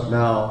sense of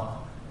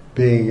now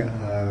being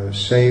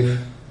safe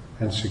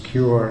and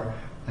secure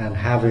and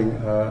having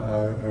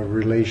a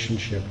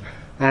relationship.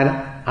 And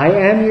I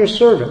am your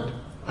servant.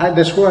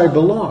 That's where I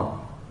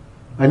belong.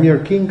 I'm your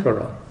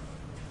kinkara.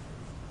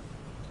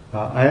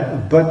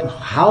 But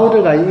how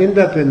did I end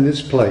up in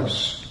this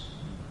place?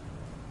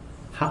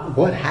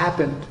 What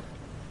happened?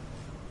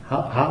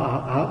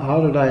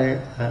 How did I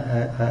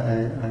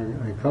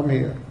come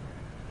here?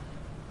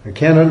 I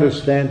can't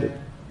understand it.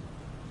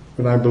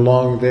 When I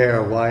belong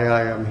there, why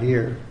I am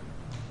here.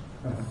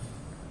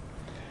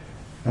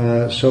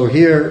 So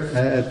here,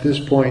 at this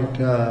point,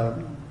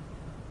 so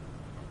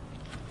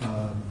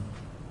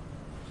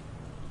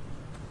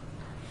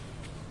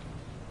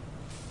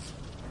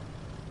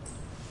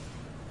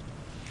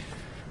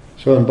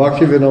when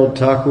Bhaktivinoda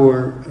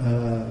Thakur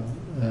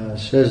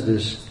says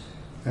this,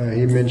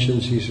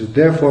 he says,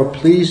 therefore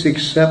please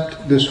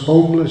accept this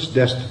homeless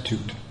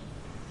destitute.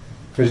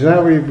 Because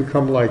now we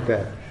become like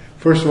that.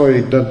 First of all,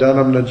 you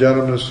danam na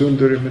janam na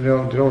sundarim,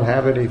 you don't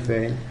have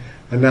anything,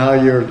 and now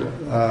you're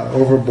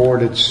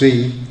overboard at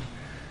sea.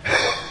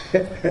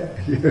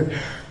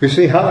 You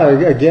see how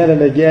again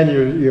and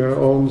again your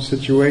own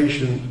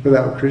situation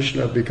without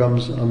Krishna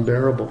becomes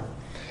unbearable.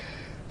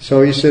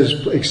 So he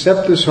says,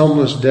 accept this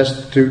homeless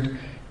destitute,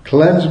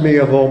 cleanse me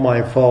of all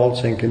my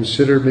faults, and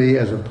consider me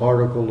as a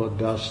particle of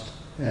dust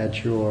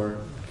at your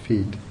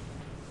feet.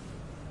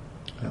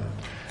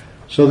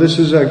 So this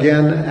is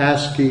again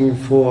asking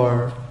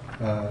for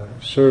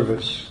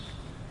service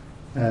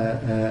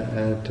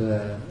at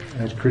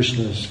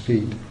Krishna's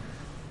feet.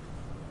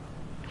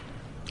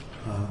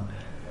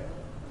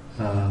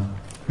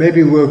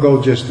 Maybe we'll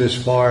go just this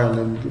far, and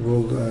then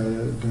we'll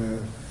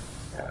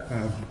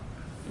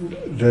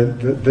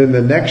then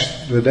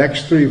the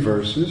next three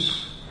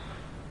verses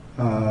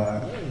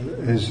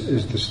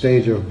is the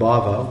stage of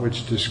bhava,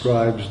 which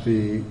describes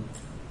the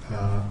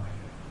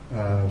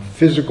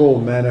physical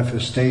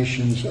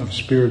manifestations of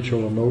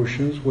spiritual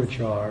emotions which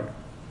are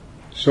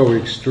so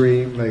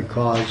extreme they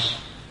cause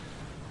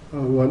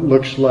what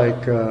looks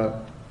like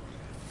a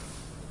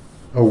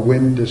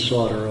wind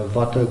disorder, a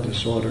vata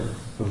disorder,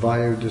 a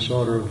vayu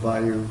disorder of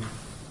vayu,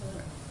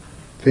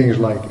 things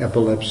like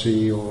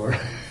epilepsy or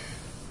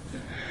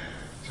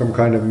some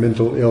kind of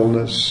mental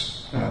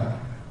illness,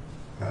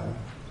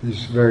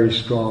 these very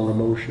strong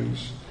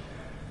emotions.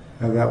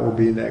 And that will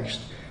be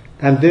next.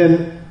 And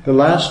then the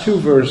last two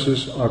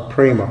verses are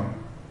prema,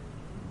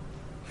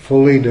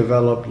 fully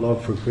developed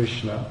love for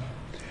Krishna.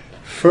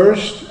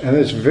 First, and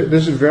this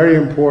is very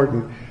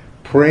important,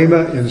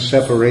 prema in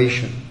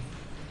separation.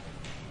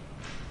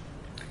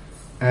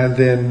 And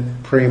then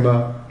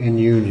prema in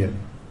union.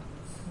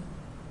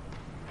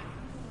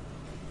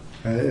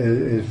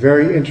 It's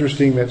very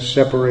interesting that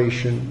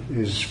separation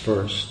is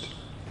first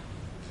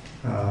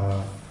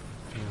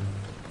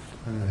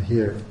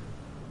here.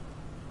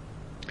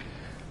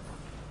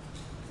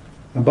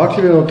 And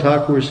Bhaktivinoda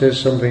Thakur says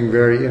something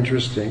very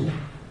interesting.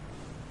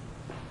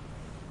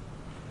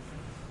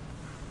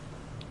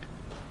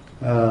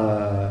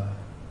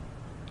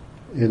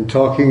 In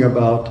talking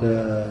about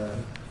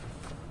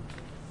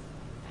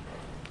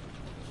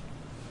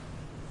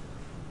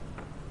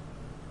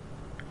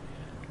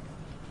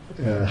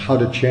how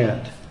to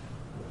chant.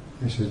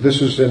 He says,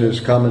 this is in his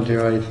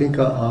commentary, I think,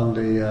 on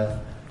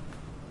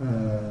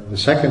the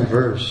second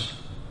verse.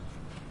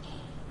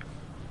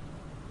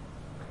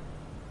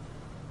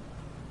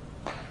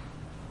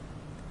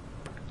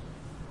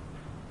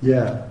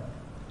 Yeah.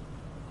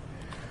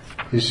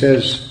 He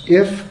says,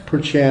 if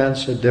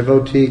perchance a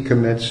devotee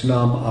commits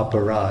nam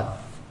aparad,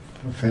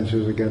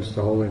 offenses against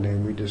the holy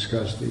name, we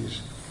discussed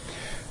these,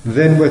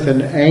 then with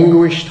an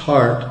anguished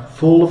heart,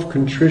 full of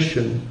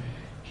contrition,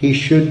 he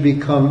should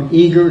become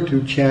eager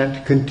to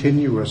chant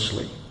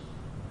continuously.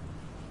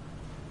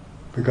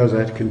 Because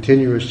that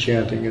continuous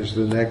chanting is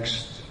the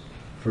next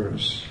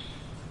verse.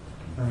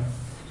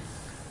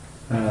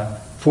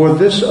 For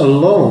this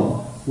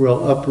alone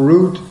will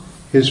uproot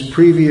his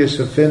previous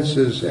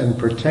offenses and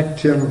protect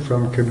him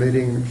from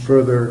committing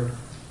further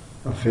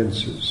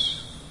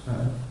offenses.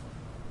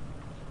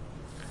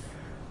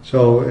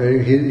 So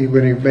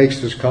when he makes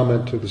this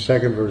comment to the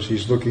second verse,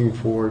 he's looking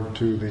forward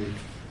to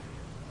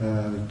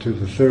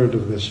the third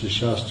of the Sri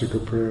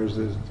Siksastaka prayers,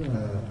 the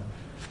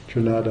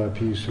Trinada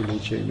Pi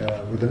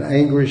Sulichena, with an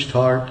anguished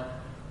heart,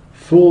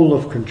 full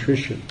of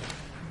contrition.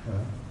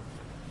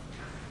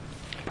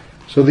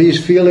 So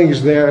these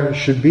feelings there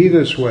should be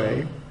this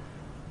way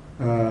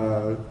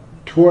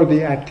toward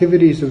the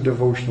activities of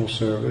devotional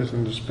service,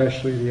 and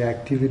especially the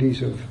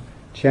activities of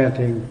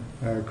chanting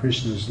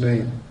Krishna's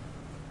name.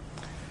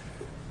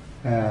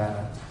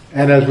 And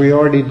as we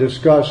already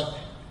discussed,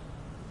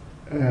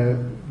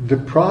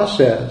 the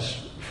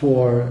process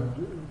for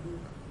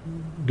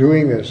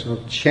doing this,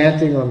 of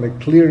chanting on the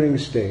clearing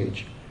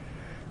stage,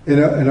 in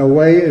a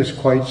way is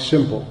quite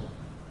simple.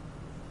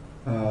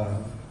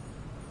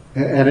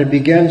 And it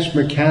begins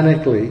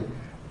mechanically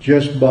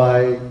just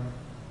by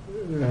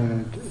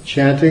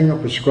chanting a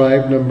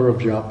prescribed number of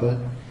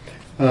japa.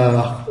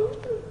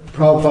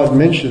 Prabhupada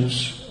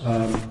mentions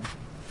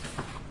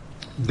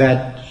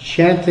that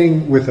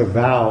chanting with a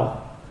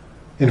vow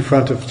in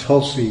front of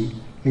Tulsi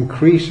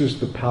increases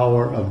the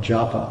power of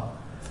japa.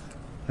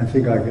 I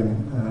think I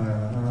can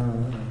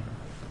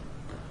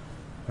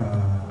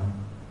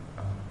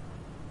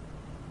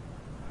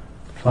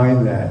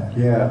find that,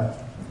 yeah.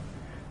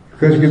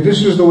 Because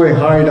this is the way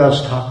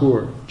Haridas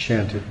Thakur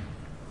chanted.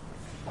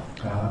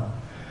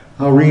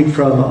 I'll read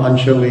from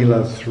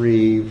Anchalila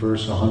 3,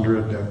 verse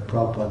 100 of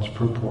Prabhupada's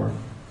purport.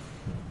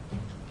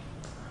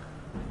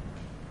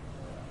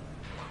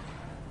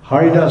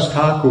 Haridas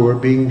Thakur,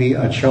 being the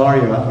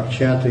acharya of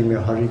chanting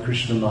the Hare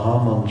Krishna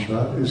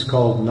Mahamantra, is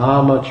called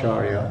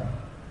Namacharya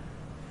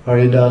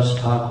Haridas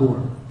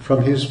Thakur.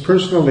 From his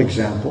personal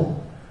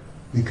example,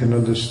 we can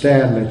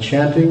understand that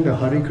chanting the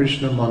Hare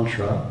Krishna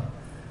mantra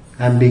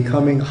and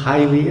becoming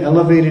highly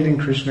elevated in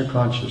Krishna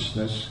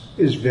consciousness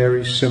is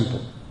very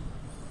simple.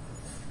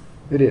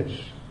 It is.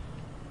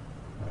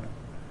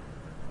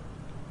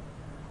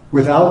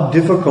 Without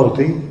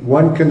difficulty,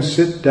 one can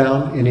sit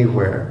down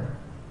anywhere,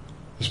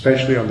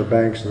 especially on the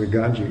banks of the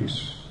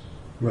Ganges.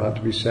 We'll have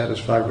to be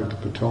satisfied with the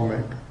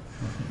Potomac,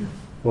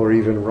 or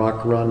even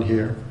Rock Run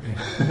here.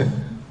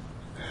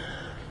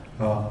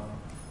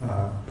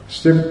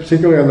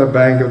 Particularly on the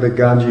bank of the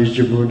Ganges,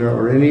 Jamuna,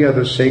 or any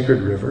other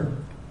sacred river.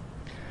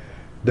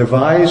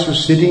 Devise a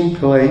sitting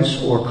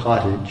place or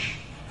cottage,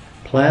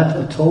 plant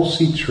a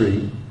tulsi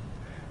tree,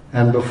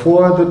 and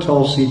before the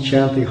tulsi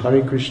chant the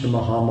Hare Krishna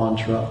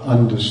Mahamantra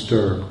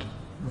undisturbed.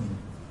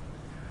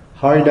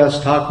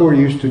 Haridas Thakur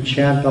used to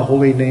chant the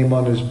holy name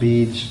on his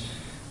beads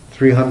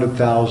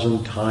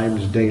 300,000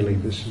 times daily.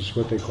 This is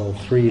what they call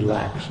 3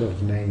 lakhs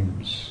of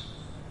names.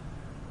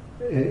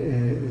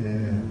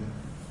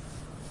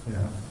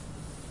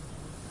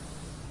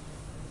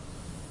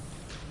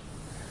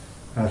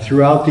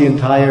 Throughout the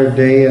entire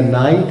day and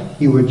night,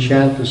 he would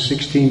chant the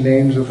 16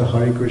 names of the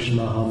Hare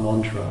Krishna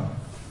Mahamantra.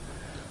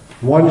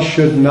 One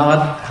should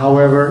not,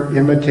 however,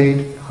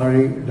 imitate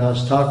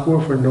Haridas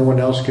Thakur, for no one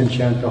else can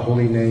chant the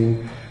holy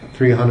name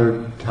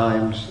 300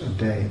 times a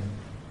day.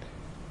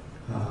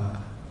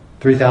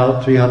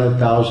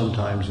 300,000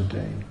 times a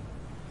day.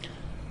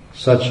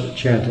 Such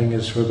chanting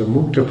is for the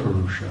Mukta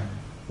Purusha,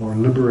 or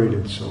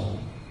liberated soul.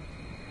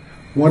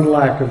 1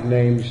 lakh of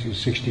names is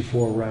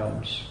 64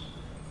 rounds.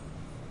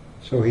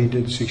 So he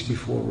did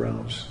 64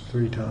 rounds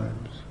 3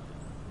 times.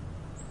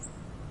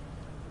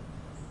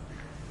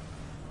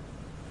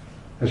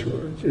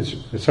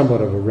 It's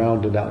somewhat of a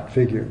rounded out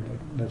figure, but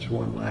that's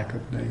 1 lakh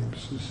of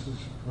names. This is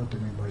what they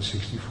mean by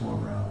 64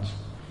 rounds.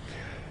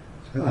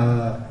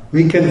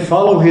 We can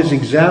follow his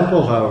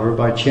example, however,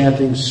 by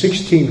chanting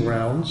 16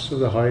 rounds of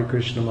the Hare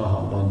Krishna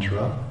Maha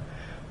Mantra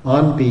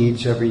on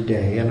beads every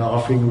day and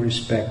offering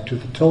respect to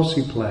the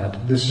Tulsi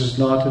plant. This is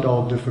not at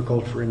all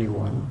difficult for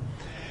anyone.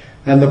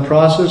 And the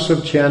process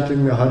of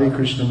chanting the Hare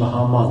Krishna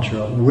Maha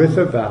Mantra with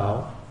a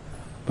vow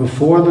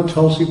before the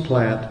Tulsi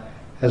plant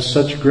has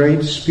such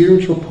great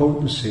spiritual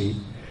potency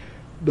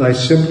that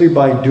simply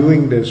by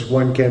doing this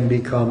one can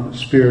become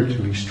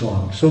spiritually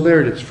strong. So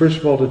there it is. First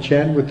of all, to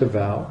chant with the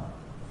vow,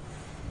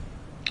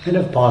 and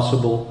if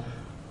possible,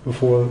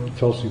 before the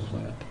Tulsi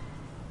plant.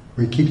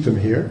 We keep them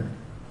here.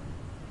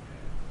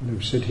 They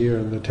sit here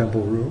in the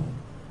temple room.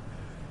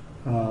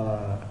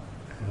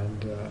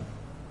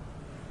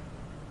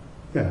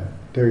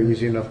 They're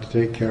easy enough to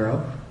take care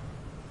of,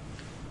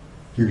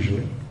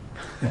 usually.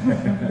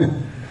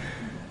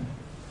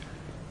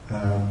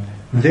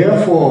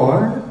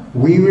 Therefore,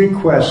 we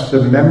request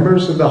the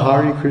members of the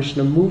Hare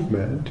Krishna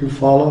movement to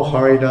follow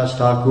Haridas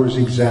Thakur's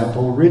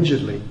example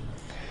rigidly.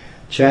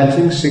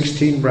 Chanting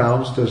 16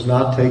 rounds does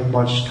not take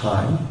much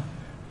time,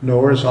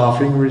 nor is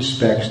offering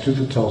respects to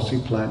the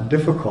Tulsi plant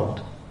difficult.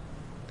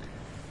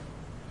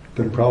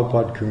 Then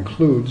Prabhupada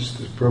concludes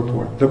this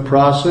purport. The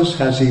process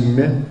has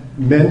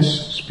immense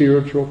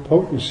spiritual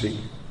potency.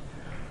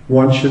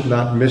 One should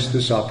not miss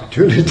this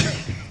opportunity.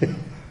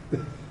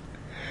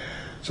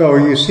 So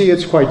you see,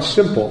 it's quite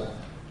simple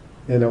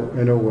in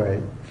a way.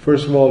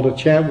 First of all, to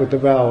chant with the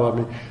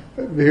vow.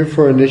 Here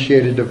for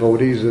initiated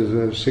devotees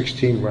is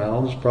 16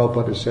 rounds.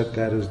 Prabhupada has set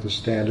that as the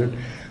standard.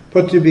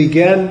 But to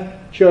begin,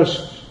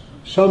 just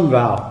some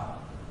vow.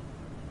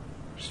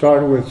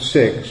 Start with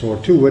 6 or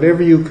 2,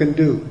 whatever you can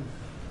do.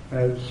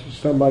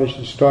 Somebody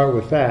should start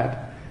with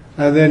that.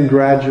 And then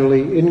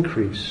gradually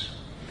increase.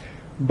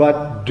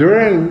 But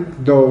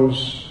during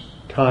those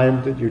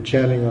times that you're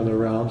chanting on the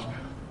rounds,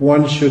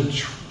 one should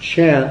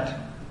chant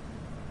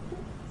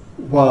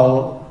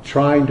while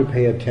trying to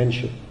pay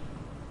attention.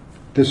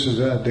 This is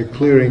the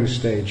clearing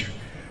stage.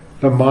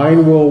 The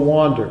mind will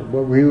wander,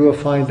 but we will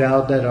find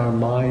out that our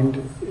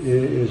mind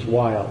is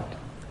wild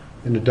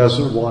and it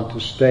doesn't want to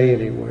stay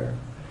anywhere.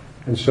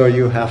 And so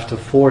you have to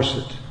force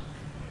it.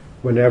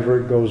 Whenever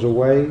it goes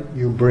away,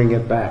 you bring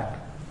it back.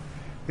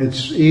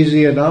 It's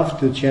easy enough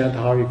to chant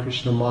Hare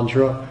Krishna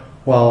mantra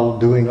while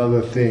doing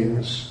other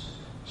things,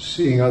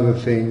 seeing other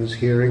things,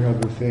 hearing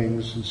other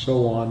things, and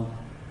so on,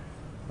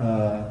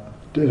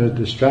 in a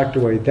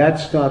distracted way.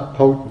 That's not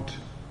potent.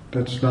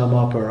 That's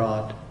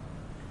namaparad.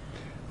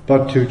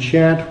 But to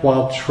chant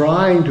while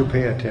trying to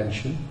pay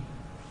attention,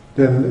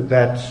 then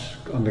that's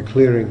on the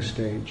clearing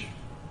stage.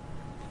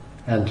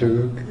 And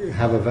to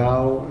have a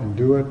vow and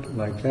do it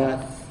like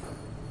that.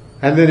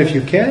 And then if you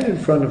can, in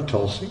front of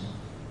Tulsi,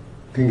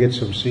 you can get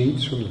some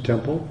seeds from the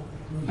temple,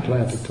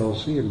 plant a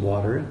Tulsi and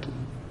water it,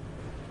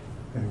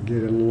 and get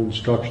a little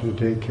instruction to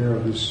take care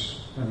of this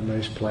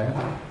nice plant.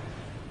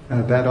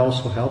 That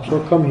also helps.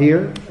 Or come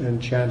here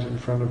and chant in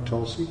front of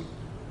Tulsi.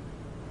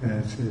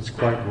 And it's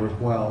quite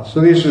worthwhile. So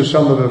these are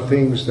some of the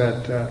things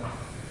that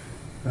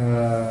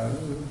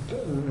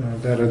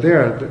that are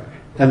there.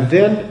 And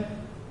then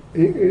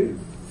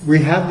we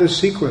have this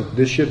sequence.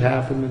 This should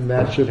happen and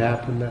that should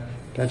happen.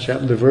 That should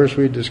happen. The verse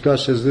we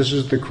discussed says this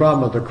is the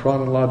krama, the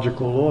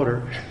chronological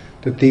order,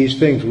 that these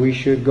things, we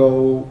should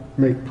go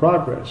make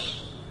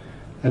progress.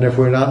 And if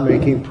we're not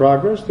making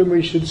progress, then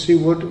we should see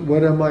what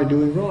am I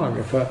doing wrong.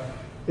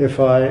 If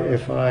I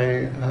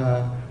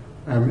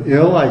am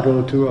ill, I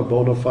go to a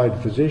bona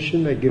fide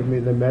physician, they give me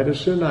the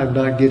medicine, I'm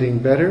not getting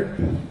better.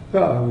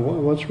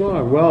 What's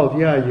wrong? Well,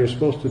 yeah, you're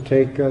supposed to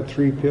take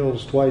 3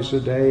 pills twice a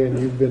day and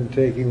you've been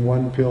taking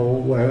 1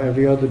 pill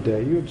every other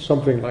day.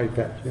 Something like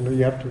that.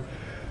 You have to,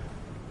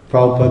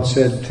 Prabhupada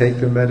said, take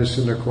the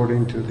medicine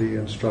according to the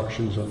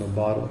instructions on the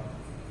bottle.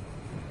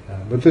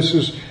 But this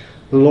is,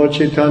 the Lord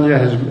Chaitanya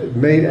has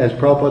made, as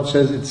Prabhupada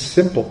says, it's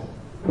simple.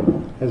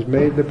 Has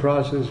made the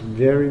process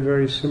very,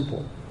 very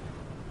simple.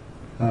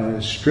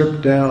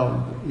 Stripped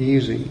down,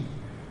 easy.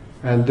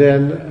 And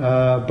then,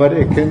 but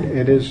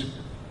it is,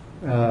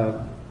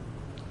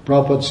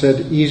 Prabhupada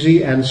said,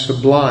 easy and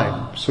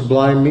sublime.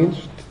 Sublime means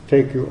to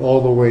take you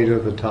all the way to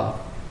the top.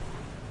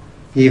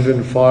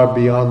 Even far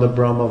beyond the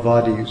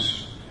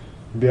Brahmavadis,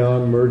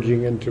 beyond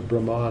merging into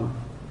Brahman,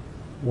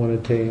 one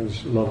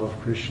attains love of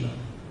Krishna.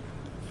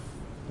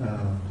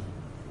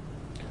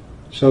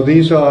 So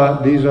these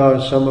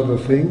are some of the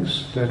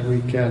things that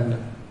we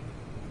can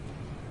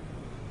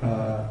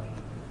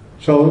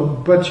So,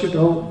 but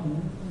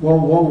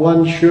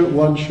one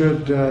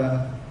should,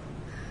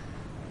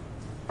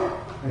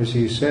 as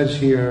he says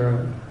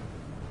here,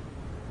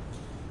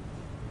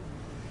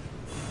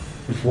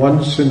 if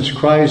one sins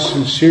Christ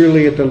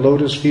sincerely at the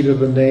lotus feet of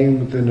the name,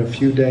 within a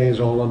few days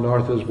all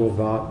anarthas will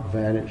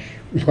vanish.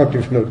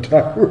 Bhaktivinoda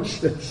Thakur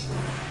says.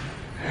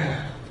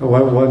 So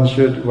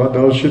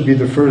those should be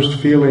the first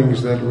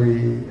feelings that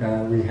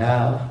we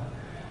have,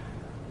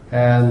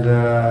 and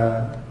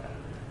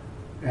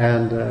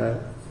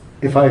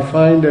if I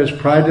find there's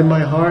pride in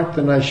my heart,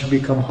 then I should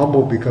become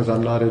humble because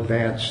I'm not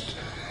advanced.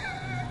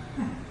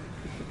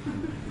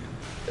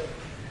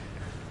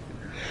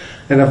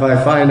 And if I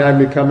find I'm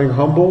becoming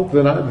humble,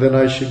 then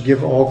I should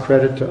give all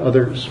credit to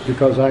others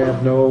because I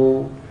have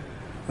no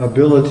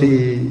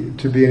ability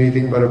to be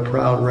anything but a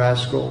proud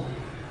rascal.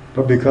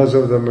 But because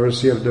of the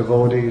mercy of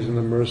devotees and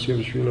the mercy of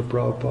Srila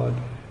Prabhupada,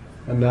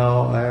 and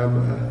now I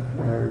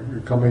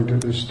am coming to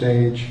this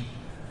stage.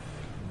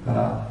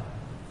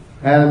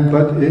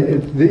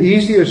 The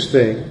easiest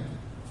thing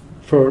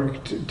for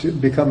to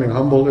becoming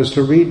humble is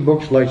to read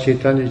books like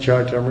Caitanya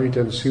Charitamrita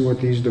and see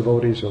what these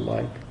devotees are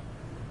like.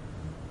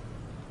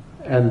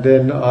 And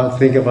then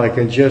think if I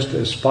can just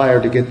aspire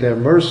to get their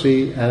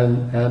mercy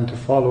and to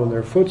follow in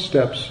their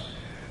footsteps,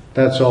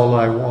 that's all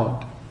I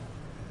want.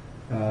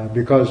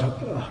 Because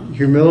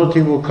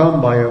humility will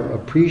come by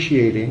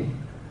appreciating,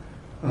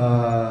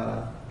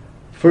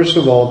 first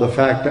of all, the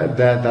fact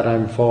that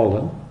I'm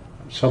fallen.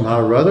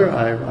 Somehow or other,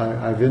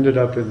 I've ended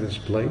up in this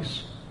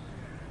place.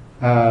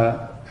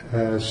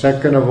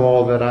 Second of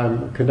all, that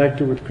I'm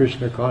connected with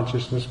Krishna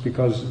consciousness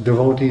because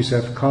devotees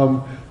have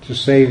come to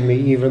save me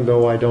even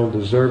though I don't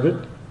deserve it.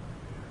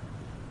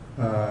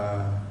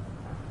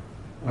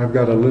 I've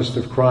got a list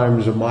of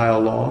crimes a mile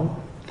long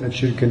that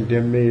should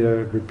condemn me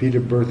to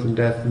repeated birth and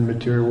death in the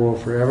material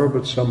world forever,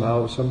 but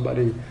somehow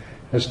somebody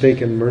has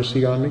taken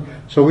mercy on me.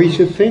 So we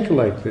should think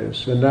like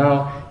this. And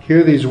now,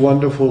 here are these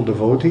wonderful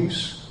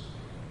devotees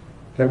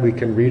that we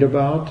can read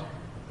about,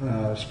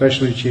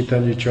 especially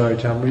Caitanya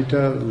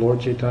Charitamrita, Lord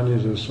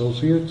Chaitanya's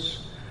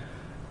associates,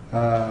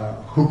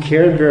 who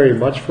cared very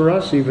much for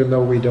us, even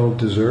though we don't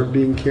deserve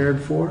being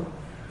cared for.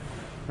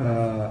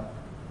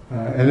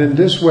 And in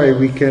this way,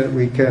 we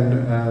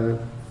can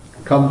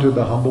come to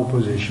the humble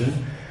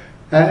position.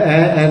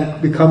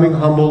 And becoming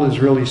humble is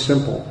really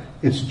simple.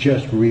 It's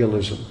just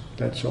realism.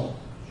 That's all.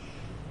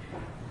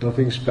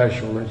 Nothing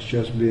special. It's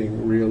just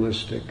being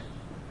realistic.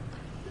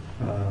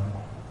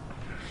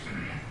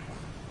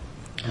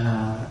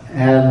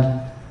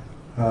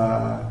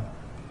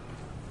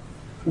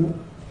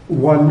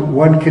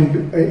 One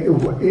can.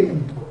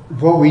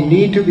 What we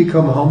need to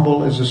become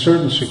humble is a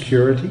certain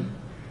security,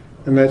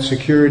 and that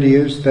security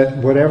is that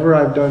whatever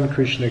I've done,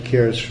 Krishna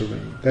cares for me.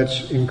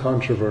 That's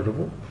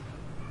incontrovertible.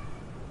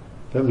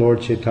 That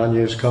Lord Chaitanya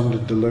has come to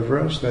deliver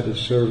us, that His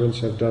servants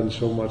have done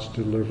so much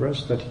to deliver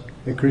us, that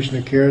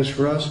Krishna cares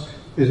for us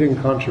is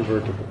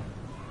incontrovertible.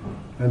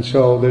 And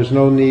so there's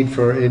no need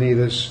for any of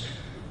this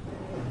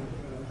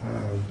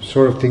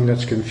sort of thing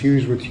that's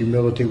confused with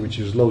humility, which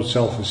is low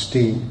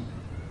self-esteem.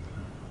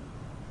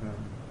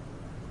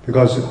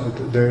 Because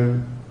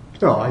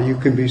you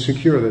can be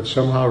secure that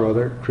somehow or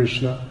other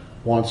Krishna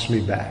wants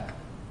me back.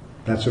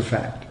 That's a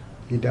fact.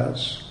 He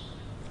does.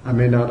 I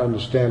may not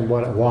understand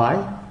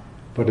why,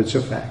 but it's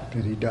a fact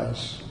that He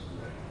does.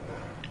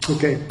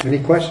 Okay, any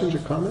questions or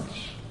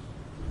comments?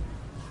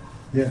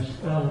 Yes?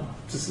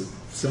 Just a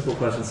simple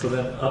question. So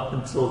then up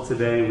until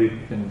today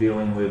we've been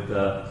dealing with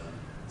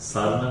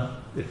sadhana,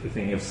 if you're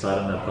thinking of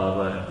sadhana,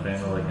 bhava, and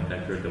prema, like in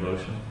nectar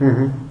devotion.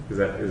 Mm-hmm.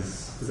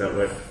 Is that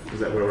where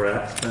we're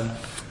at then?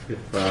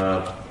 If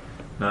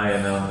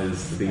Nayanam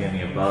is the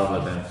beginning of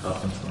bhava, then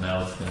up until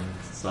now it's been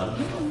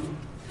sadhana.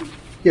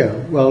 Yeah,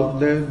 well,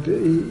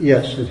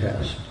 yes, it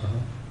has.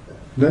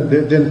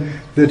 Then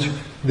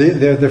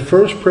the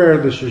first prayer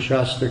of the Sri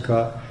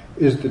Siksastaka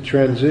is the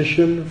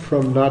transition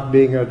from not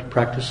being a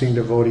practicing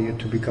devotee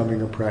to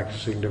becoming a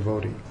practicing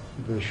devotee,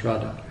 the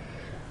Shraddha.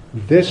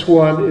 This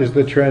one is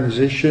the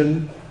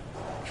transition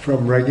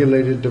from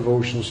regulated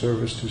devotional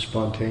service to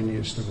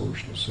spontaneous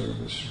devotional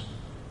service.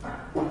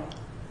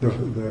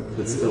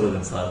 It's still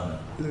within sadhana.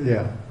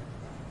 Yeah.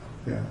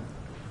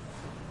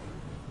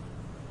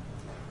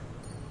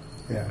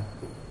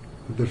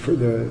 The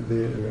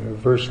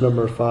verse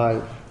number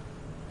 5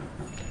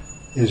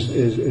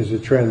 is a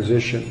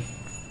transition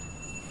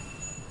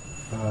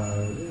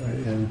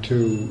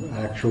into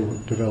actual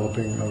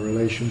developing a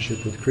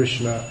relationship with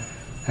Krishna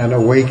and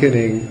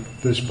awakening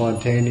the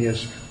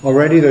spontaneous.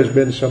 Already there's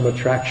been some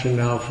attraction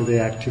now for the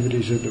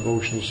activities of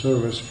devotional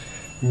service.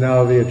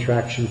 Now the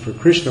attraction for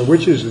Krishna,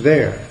 which is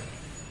there.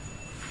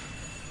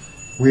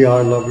 We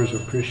are lovers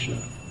of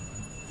Krishna.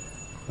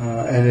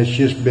 And it's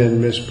just been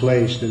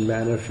misplaced and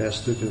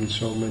manifested in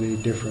so many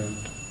different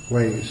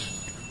ways.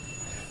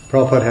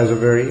 Prabhupada has a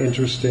very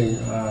interesting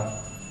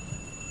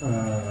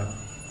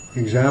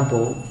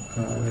example,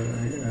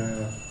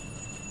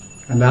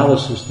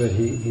 analysis that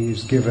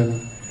he's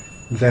given,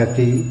 that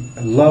the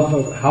love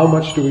of, how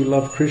much do we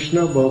love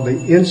Krishna? Well, the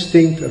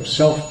instinct of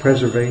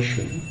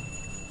self-preservation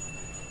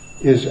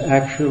is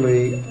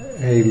actually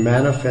a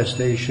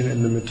manifestation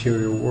in the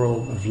material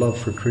world of love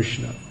for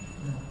Krishna.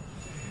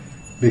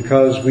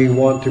 Because we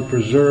want to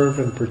preserve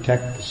and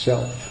protect the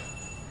self.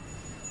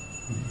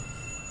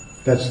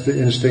 That's the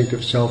instinct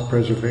of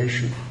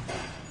self-preservation.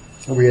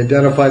 We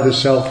identify the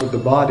self with the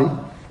body,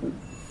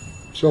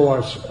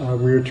 so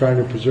we are trying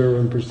to preserve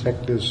and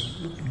protect this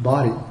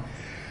body.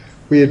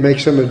 We had make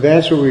some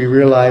advance where we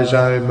realize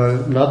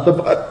I'm not the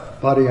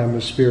body, I'm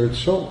a spirit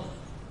soul.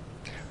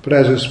 But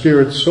as a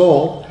spirit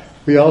soul,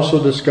 we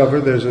also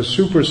discover there's a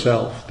super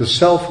self, the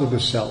self of the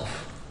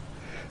self.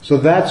 So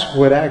that's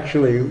what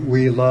actually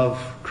we love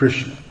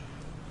Krishna.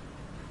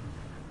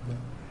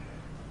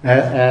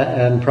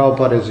 And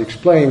Prabhupada has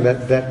explained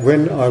that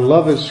when our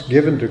love is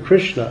given to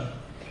Krishna,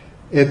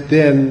 it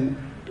then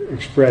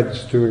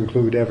spreads to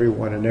include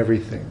everyone and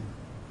everything.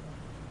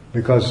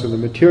 Because in the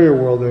material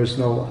world there's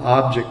no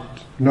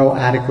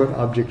adequate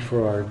object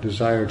for our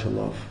desire to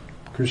love.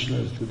 Krishna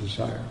is the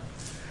desire.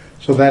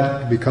 So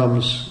that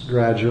becomes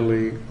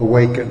gradually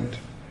awakened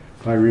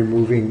by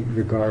removing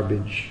the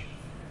garbage.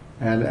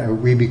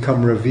 And we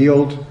become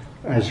revealed,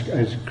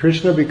 as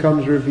Krishna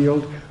becomes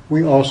revealed,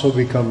 we also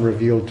become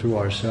revealed to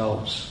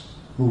ourselves,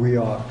 who we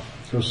are.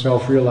 So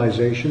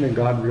self-realization and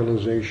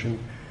God-realization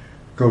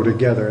go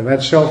together. And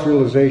that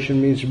self-realization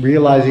means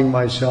realizing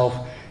myself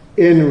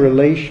in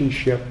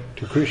relationship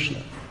to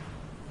Krishna.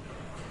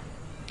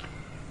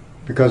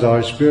 Because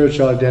our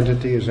spiritual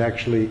identity is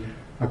actually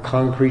a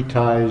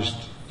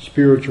concretized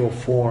spiritual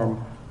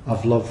form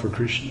of love for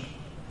Krishna.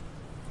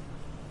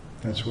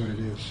 That's what it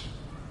is.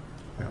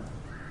 Yeah.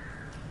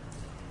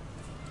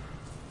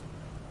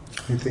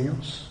 Anything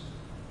else?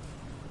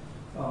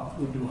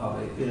 We do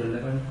have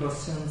 11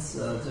 questions.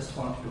 Just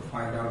wanted to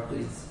find out,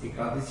 is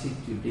Ekadashi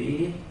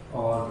today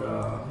or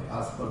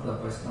as per the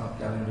Vaishnava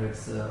calendar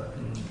it's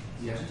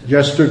yesterday?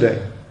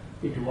 Yesterday.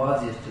 It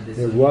was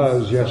yesterday. It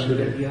was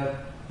yesterday. Here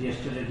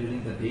yesterday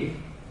during the day.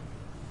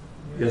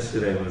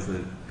 Yesterday was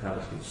the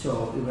Ekadashi.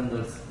 So even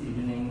though it's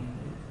evening,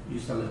 you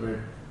celebrate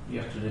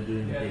yesterday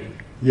during the day.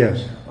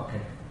 Yes.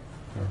 Okay.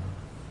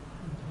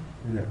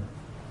 Yeah.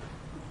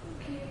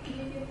 Can you give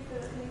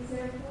an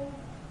example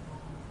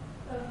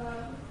of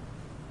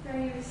how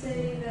you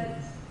say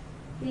that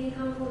being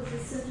humble is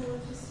essential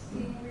to just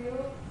being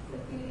real?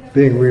 Like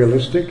Being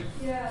realistic?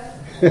 Yeah.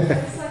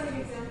 That's like an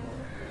example.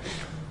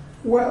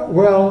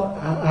 Well,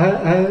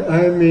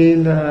 I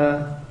mean,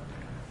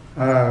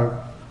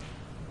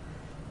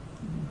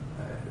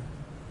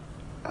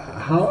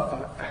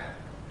 how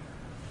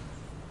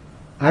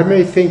I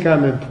may think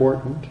I'm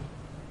important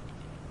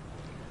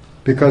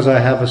because I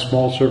have a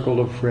small circle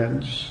of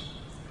friends.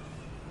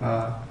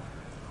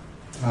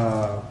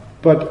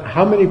 But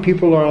how many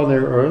people are on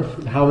their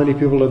earth? How many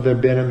people have there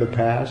been in the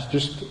past?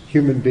 Just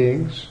human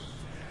beings.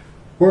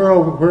 Where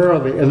are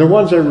they? And the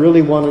ones that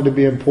really wanted to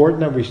be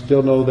important, that we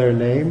still know their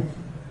name,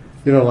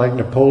 like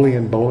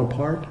Napoleon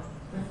Bonaparte,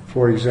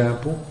 for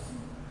example.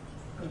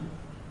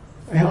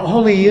 And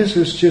all he is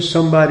just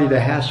somebody to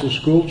hassle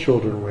school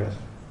children with.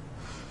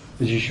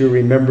 That you should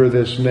remember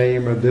this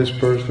name of this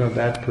person or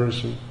that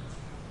person.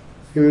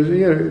 It was,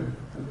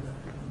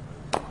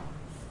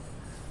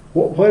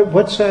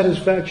 what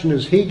satisfaction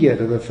does he get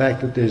of the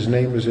fact that his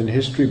name is in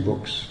history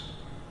books?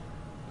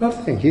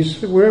 Nothing.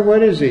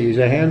 What is he? He's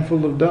a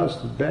handful of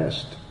dust at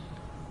best.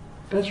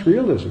 That's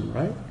realism,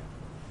 right?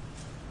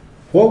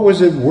 What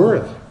was it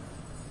worth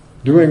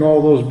doing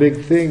all those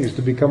big things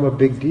to become a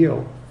big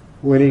deal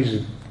when he's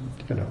a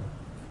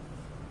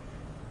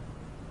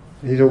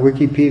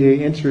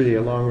Wikipedia entry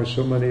along with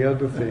so many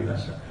other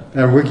things.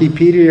 And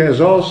Wikipedia is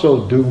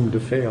also doomed to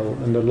fail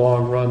in the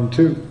long run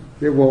too.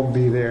 It won't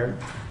be there.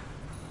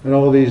 And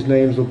all these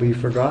names will be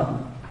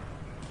forgotten.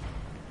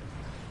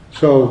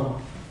 So,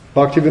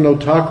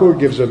 Bhaktivinoda Thakur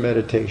gives a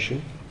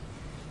meditation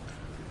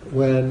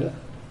when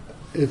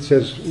it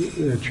says,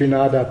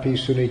 Trinada pi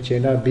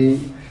sunichena,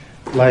 be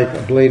like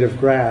a blade of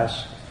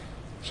grass.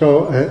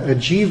 So a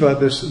jiva,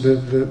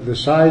 the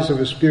size of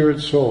a spirit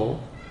soul,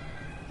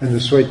 and the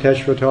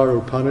Svetashvatara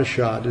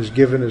Upanishad is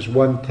given as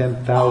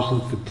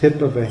 1/10,000th the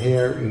tip of a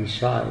hair in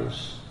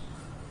size.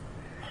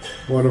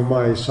 One of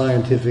my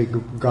scientific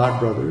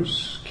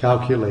godbrothers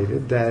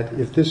calculated that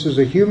if this is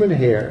a human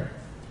hair,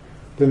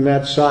 then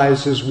that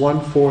size is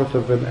 1/4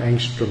 of an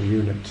angstrom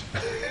unit.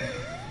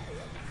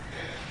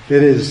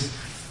 It is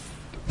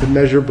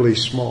immeasurably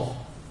small.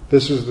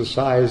 This is the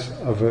size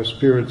of a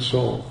spirit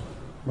soul,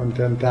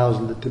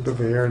 1/10,000th the tip of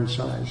a hair in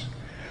size.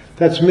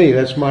 That's me,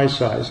 that's my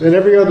size. And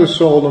every other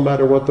soul, no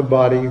matter what the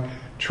body,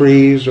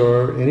 trees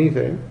or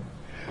anything.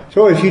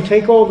 So if you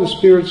take all the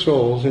spirit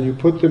souls and you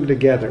put them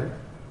together,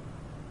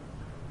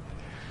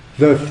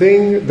 the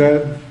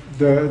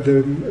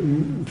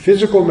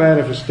physical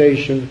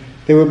manifestation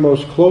they would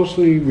most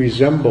closely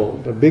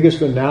resemble, the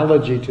biggest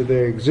analogy to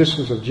their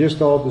existence of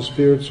just all the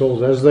spirit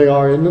souls as they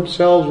are in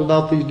themselves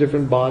without these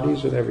different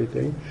bodies and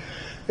everything,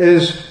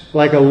 is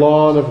like a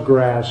lawn of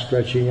grass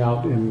stretching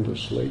out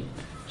endlessly.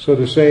 So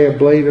to say a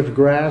blade of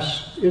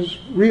grass is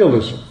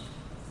realism.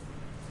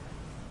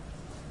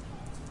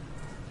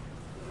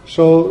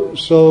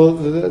 that's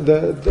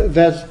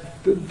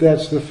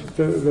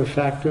the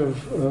fact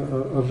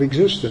of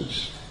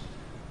existence.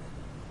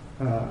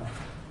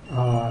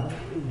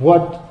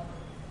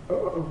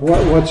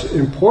 What's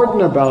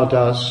important about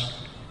us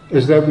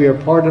is that we are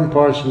part and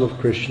parcel of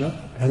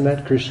Krishna, and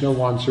that Krishna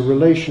wants a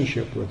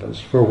relationship with us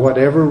for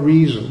whatever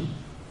reason.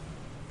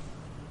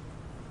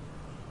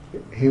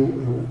 He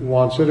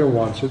wants it and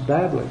wants it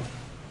badly.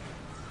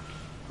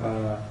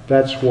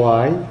 That's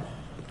why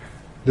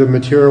the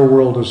material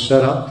world is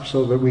set up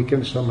so that we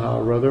can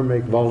somehow or other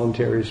make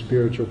voluntary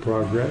spiritual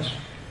progress,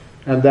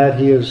 and that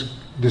He has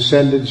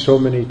descended so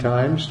many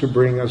times to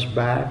bring us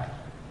back,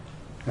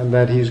 and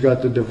that He's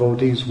got the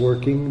devotees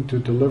working to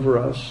deliver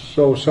us.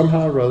 So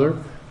somehow or other,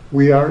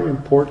 we are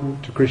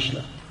important to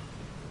Krishna.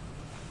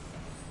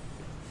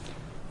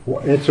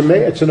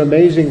 It's an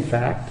amazing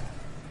fact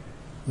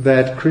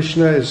that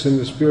Krishna is in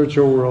the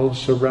spiritual world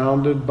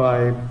surrounded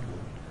by,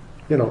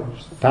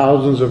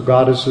 thousands of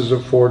goddesses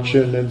of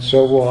fortune and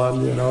so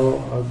on,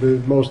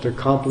 the most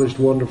accomplished,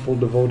 wonderful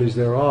devotees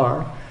there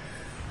are.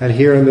 And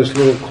here in this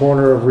little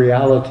corner of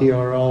reality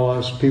are all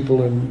us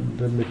people in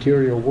the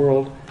material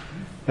world.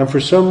 And for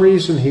some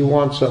reason He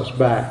wants us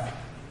back.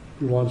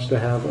 He wants to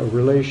have a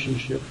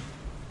relationship.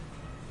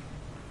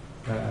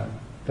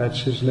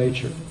 That's His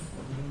nature.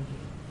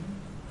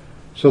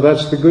 So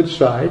that's the good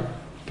side,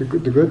 the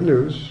good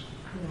news.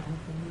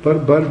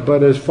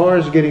 But as far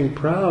as getting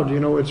proud,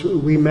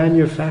 we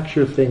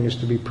manufacture things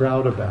to be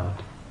proud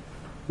about.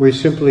 We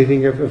simply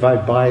think if I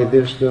buy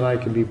this, then I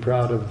can be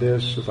proud of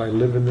this. If I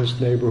live in this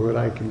neighborhood,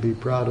 I can be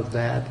proud of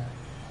that.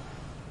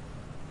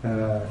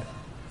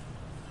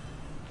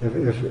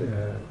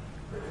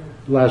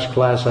 Last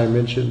class I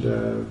mentioned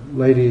a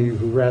lady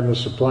who ran the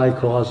supply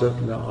closet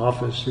in the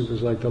office. She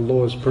was like the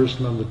lowest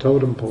person on the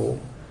totem pole.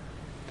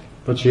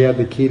 But she had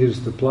the key to the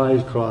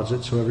supply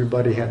closet, so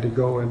everybody had to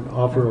go and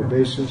offer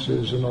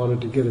obeisances in order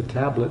to get a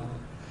tablet.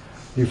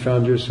 You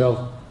found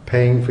yourself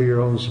paying for your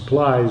own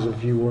supplies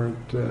if you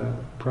weren't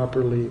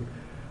properly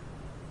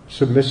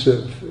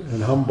submissive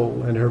and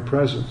humble in her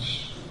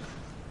presence.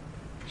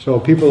 So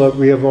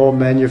we have all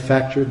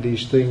manufactured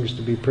these things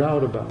to be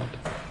proud about.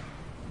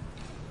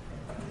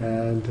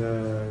 And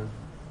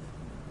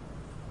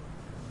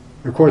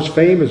of course,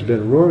 fame has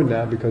been ruined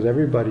now because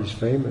everybody's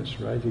famous,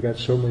 right? You got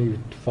so many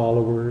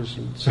followers,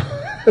 and so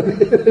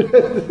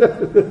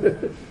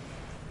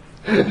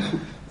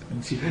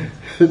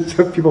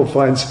some people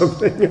find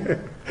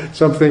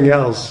something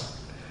else,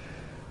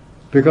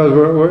 because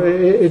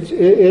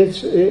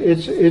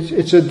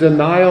it's a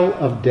denial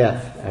of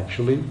death.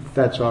 Actually,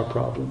 that's our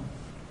problem,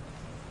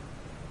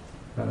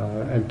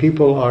 and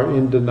people are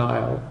in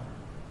denial.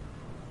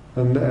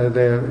 And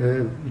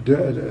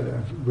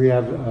we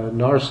have a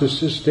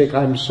narcissistic,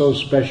 I'm so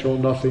special,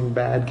 nothing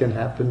bad can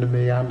happen to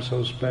me, I'm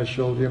so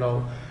special,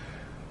 the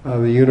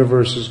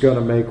universe is going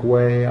to make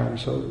way,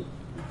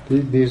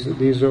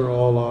 these are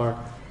all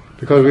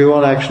because we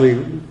won't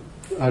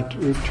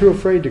we're too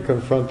afraid to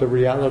confront the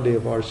reality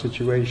of our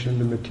situation in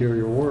the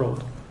material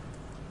world.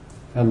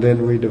 And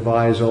then we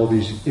devise all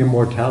these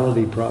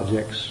immortality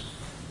projects,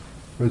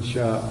 which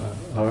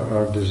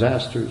are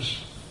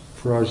disasters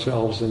for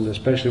ourselves, and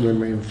especially when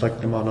we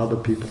inflict them on other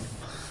people.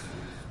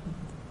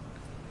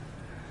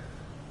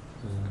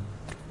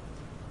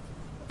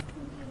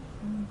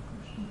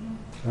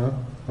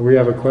 We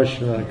have a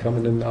question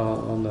coming in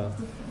on the...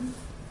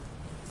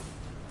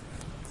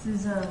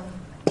 This is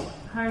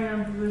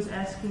Hariam who was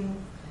asking,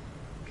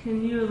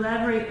 can you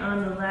elaborate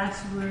on the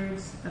last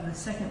words of the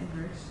second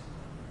verse?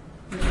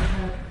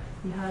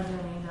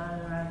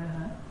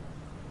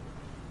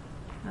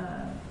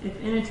 If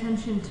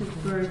inattention to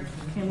birth,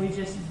 can we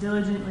just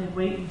diligently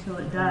wait until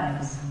it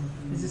dies?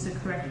 Is this a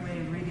correct way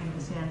of reading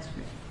the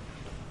Sanskrit?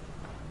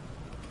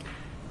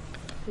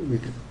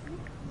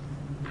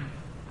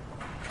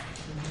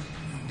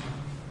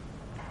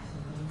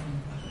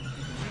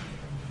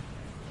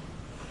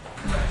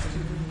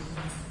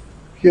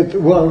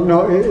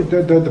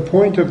 The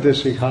point of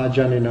this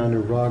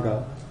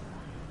Ihajaninanuraga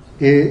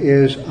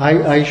is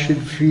I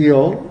should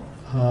feel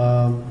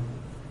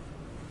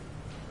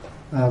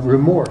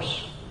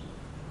remorse.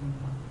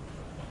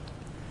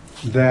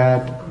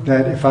 That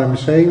if I'm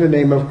saying the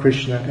name of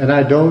Krishna and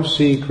I don't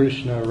see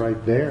Krishna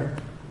right there,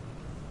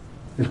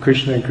 if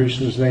Krishna and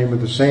Krishna's name are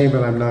the same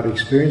and I'm not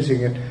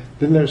experiencing it,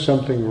 then there's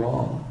something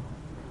wrong.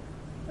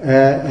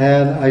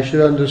 And I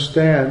should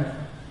understand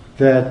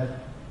that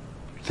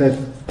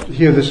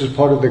here this is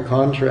part of the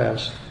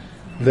contrast,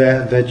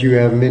 that you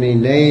have many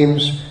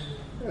names,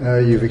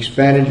 you've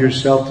expanded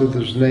yourself to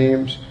those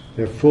names,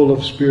 they're full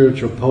of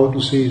spiritual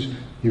potencies,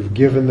 you've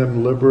given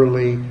them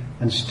liberally,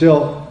 and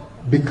still,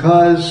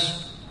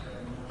 because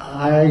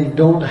I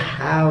don't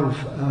have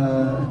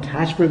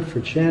attachment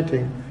for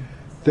chanting,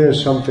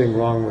 there's something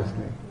wrong with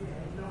me.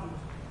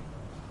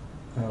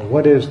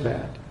 What is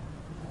that?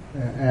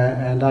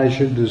 And I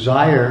should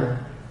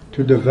desire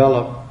to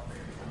develop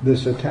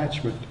this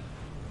attachment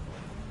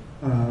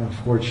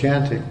for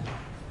chanting.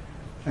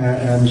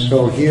 And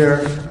so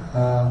here,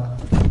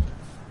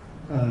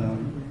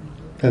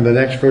 And the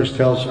next verse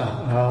tells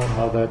how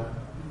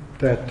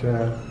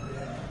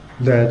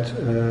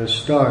that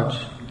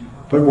starts.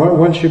 But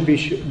one should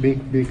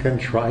be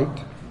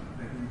contrite,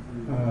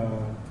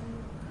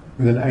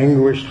 with an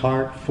anguished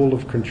heart, full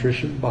of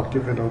contrition.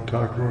 Bhaktivinoda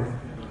Thakur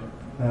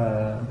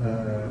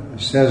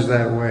says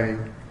that way.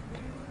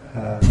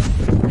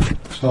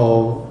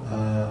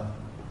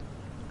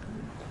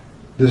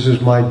 This is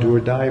my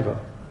durdaiva.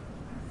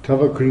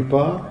 Tava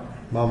kripa,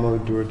 mama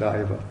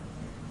durdaiva.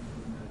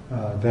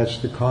 That's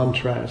the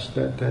contrast,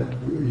 that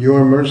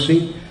your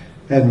mercy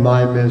and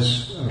my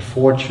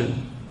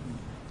misfortune.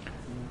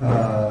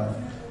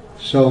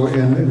 So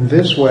in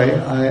this way,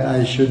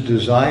 I should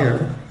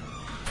desire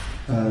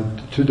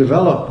to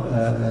develop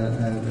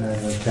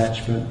an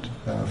attachment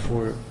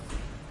for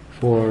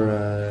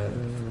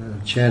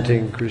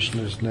chanting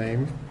Krishna's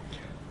name,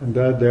 and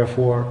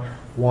therefore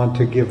want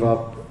to give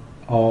up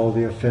all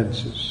the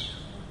offenses.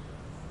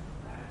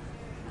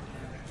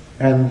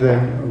 And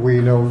then we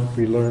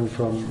learn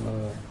from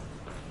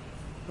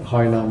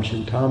Harinam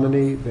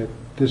Chintamani that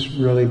this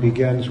really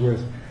begins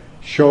with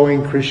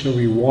showing Krishna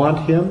we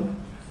want him,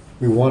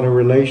 we want a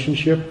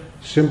relationship,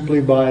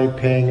 simply by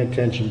paying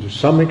attention. To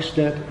some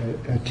extent,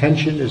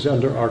 attention is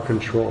under our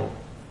control.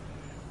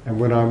 And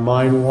when our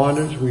mind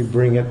wanders, we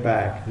bring it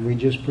back. And we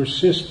just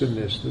persist in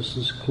this. This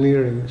is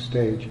clearing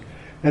stage.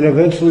 And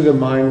eventually the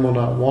mind will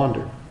not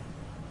wander.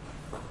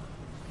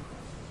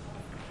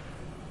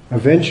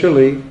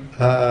 Eventually,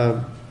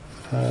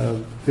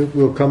 it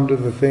will come to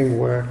the thing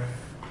where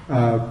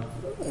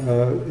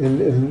in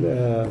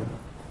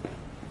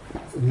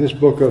this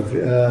book of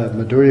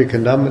Madhurya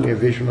Kandamani of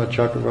Vishwanath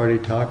Chakravarti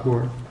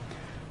Thakur,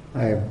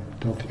 I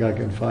don't think I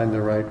can find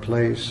the right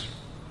place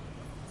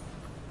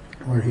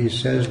where he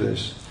says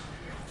this,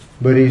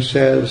 but he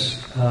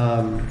says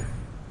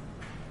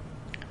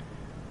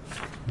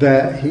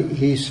that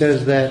he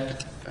says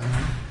that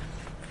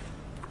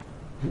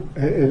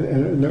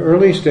in the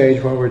early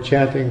stage when we're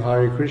chanting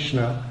Hare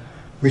Krishna,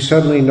 we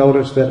suddenly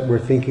notice that we're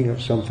thinking of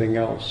something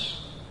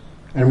else,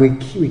 and we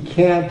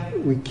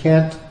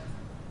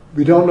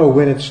don't know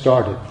when it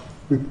started.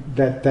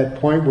 That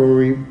point where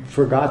we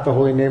forgot the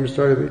holy name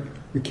started,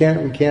 we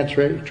can't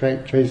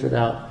trace it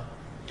out.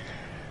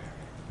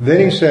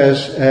 Then he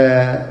says,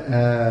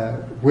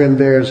 when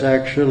there's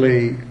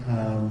actually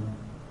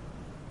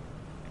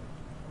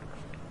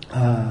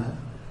a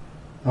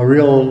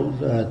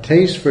real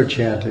taste for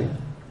chanting,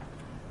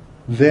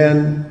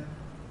 then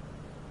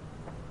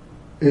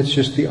it's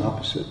just the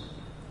opposite.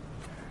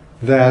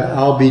 That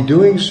I'll be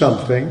doing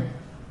something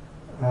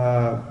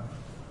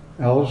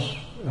else,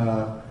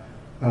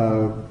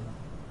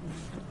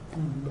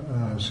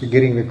 so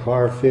getting the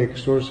car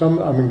fixed, or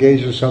I'm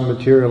engaged in some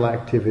material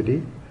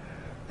activity,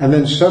 and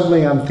then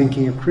suddenly I'm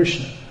thinking of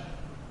Krishna.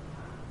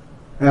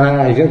 And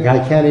I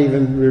can't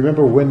even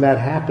remember when that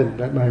happened,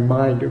 that my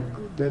mind,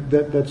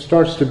 that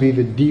starts to be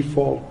the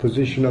default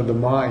position of the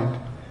mind,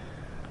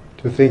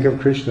 to think of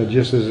Krishna,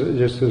 just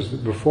as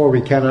before we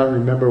cannot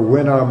remember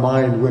when our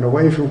mind went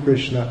away from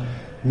Krishna.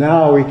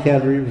 Now we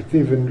can't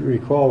even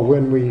recall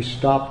when we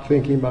stopped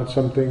thinking about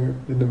something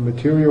in the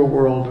material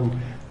world,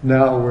 and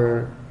now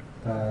we're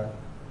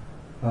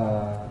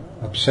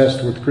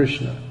obsessed with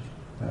Krishna.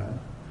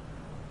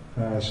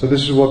 So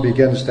this is what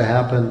begins to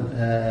happen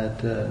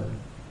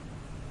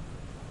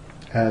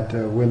at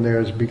when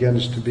there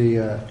begins to be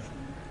a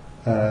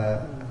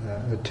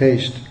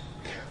taste.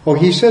 Oh,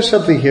 he says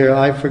something here.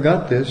 I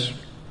forgot this.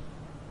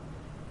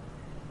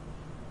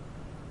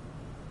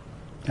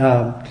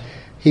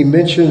 He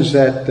mentions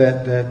that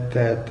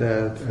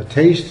a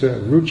taste,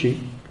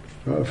 ruchi,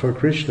 for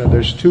Krishna.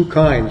 There's two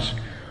kinds.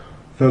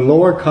 The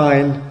lower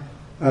kind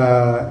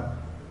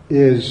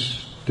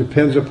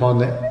depends upon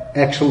the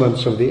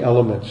excellence of the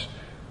elements.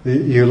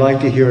 You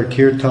like to hear a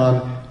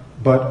kirtan,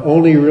 but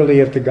only really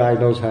if the guy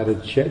knows how to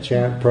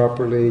chant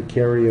properly,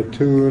 carry a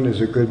tune,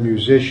 is a good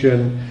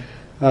musician.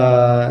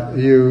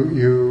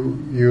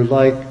 You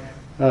like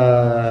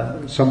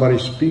somebody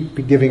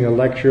giving a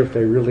lecture if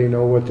they really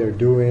know what they're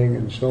doing,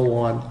 and so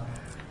on.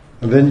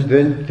 And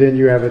then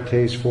you have a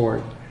taste for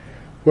it.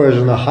 Whereas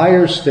in the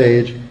higher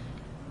stage,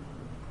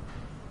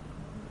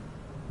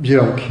 you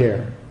don't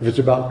care. If it's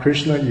about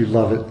Krishna, you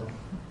love it.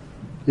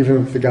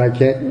 Even if the guy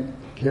can't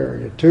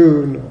carry a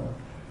tune or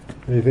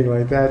anything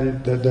like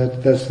that,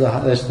 that's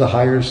the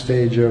higher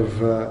stage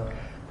of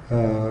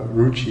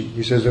ruchi.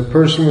 He says, a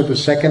person with the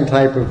second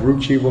type of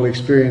ruchi will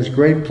experience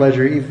great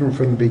pleasure even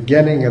from the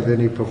beginning of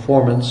any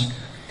performance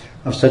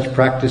of such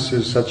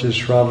practices such as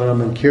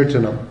Shravanam and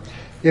Kirtanam.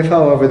 If,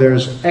 however, there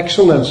is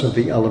excellence of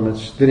the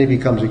elements, then he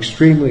becomes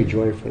extremely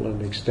joyful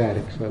and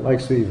ecstatic. So he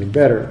likes it even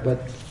better,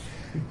 but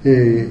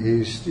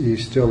he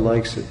still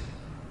likes it.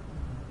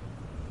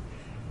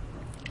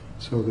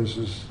 So this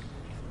is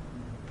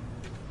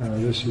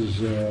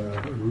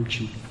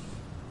ruchi.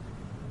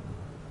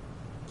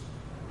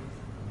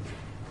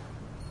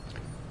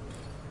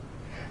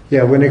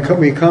 Yeah, when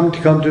we come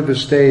to the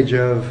stage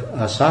of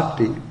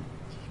asakti,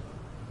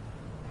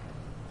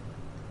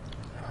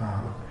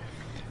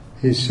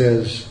 he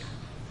says,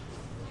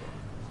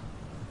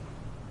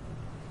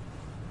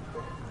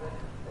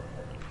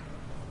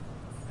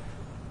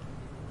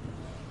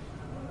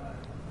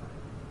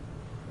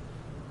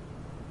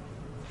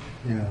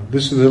 Yeah,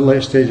 this is the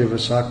last stage of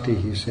asakti.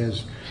 He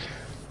says,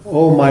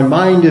 "Oh, my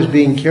mind is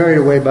being carried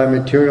away by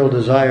material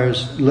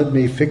desires. Let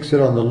me fix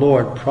it on the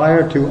Lord."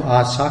 Prior to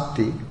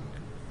asakti,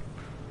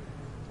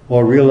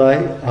 or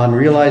on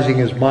realizing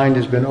his mind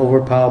has been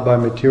overpowered by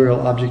material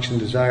objects and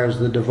desires,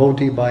 the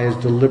devotee, by his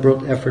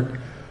deliberate effort,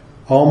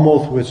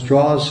 almost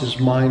withdraws his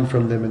mind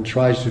from them and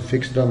tries to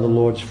fix it on the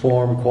Lord's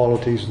form,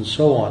 qualities, and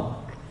so on.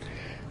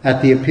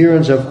 At the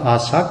appearance of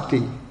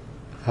asakti,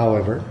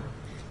 however,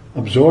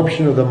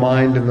 absorption of the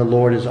mind in the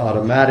Lord is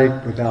automatic,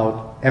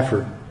 without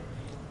effort.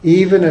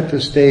 Even at the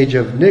stage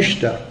of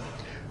nishta,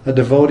 a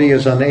devotee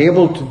is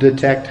unable to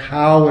detect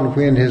how and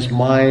when his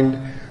mind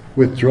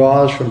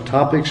withdraws from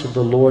topics of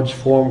the Lord's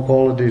form,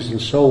 qualities,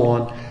 and so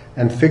on,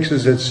 and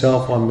fixes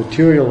itself on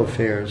material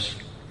affairs.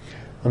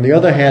 On the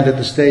other hand, at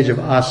the stage of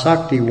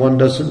asakti, one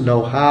doesn't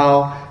know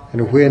how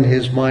and when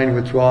his mind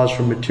withdraws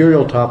from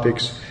material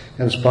topics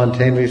and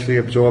spontaneously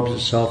absorbs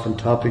itself in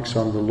topics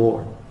on the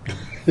Lord.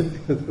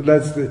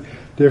 That's the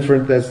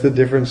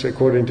difference,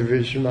 according to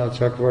Vishwanath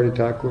Chakravarti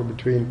Thakur,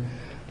 between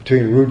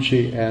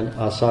ruchi and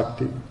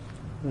asakti.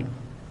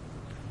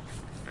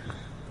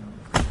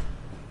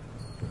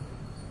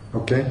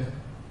 Okay?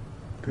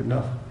 Good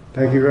enough.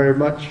 Thank you very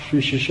much.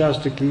 Sri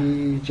Siksastaka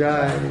ki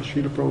jai,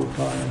 Srila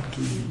Prabhupada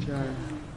ki jai.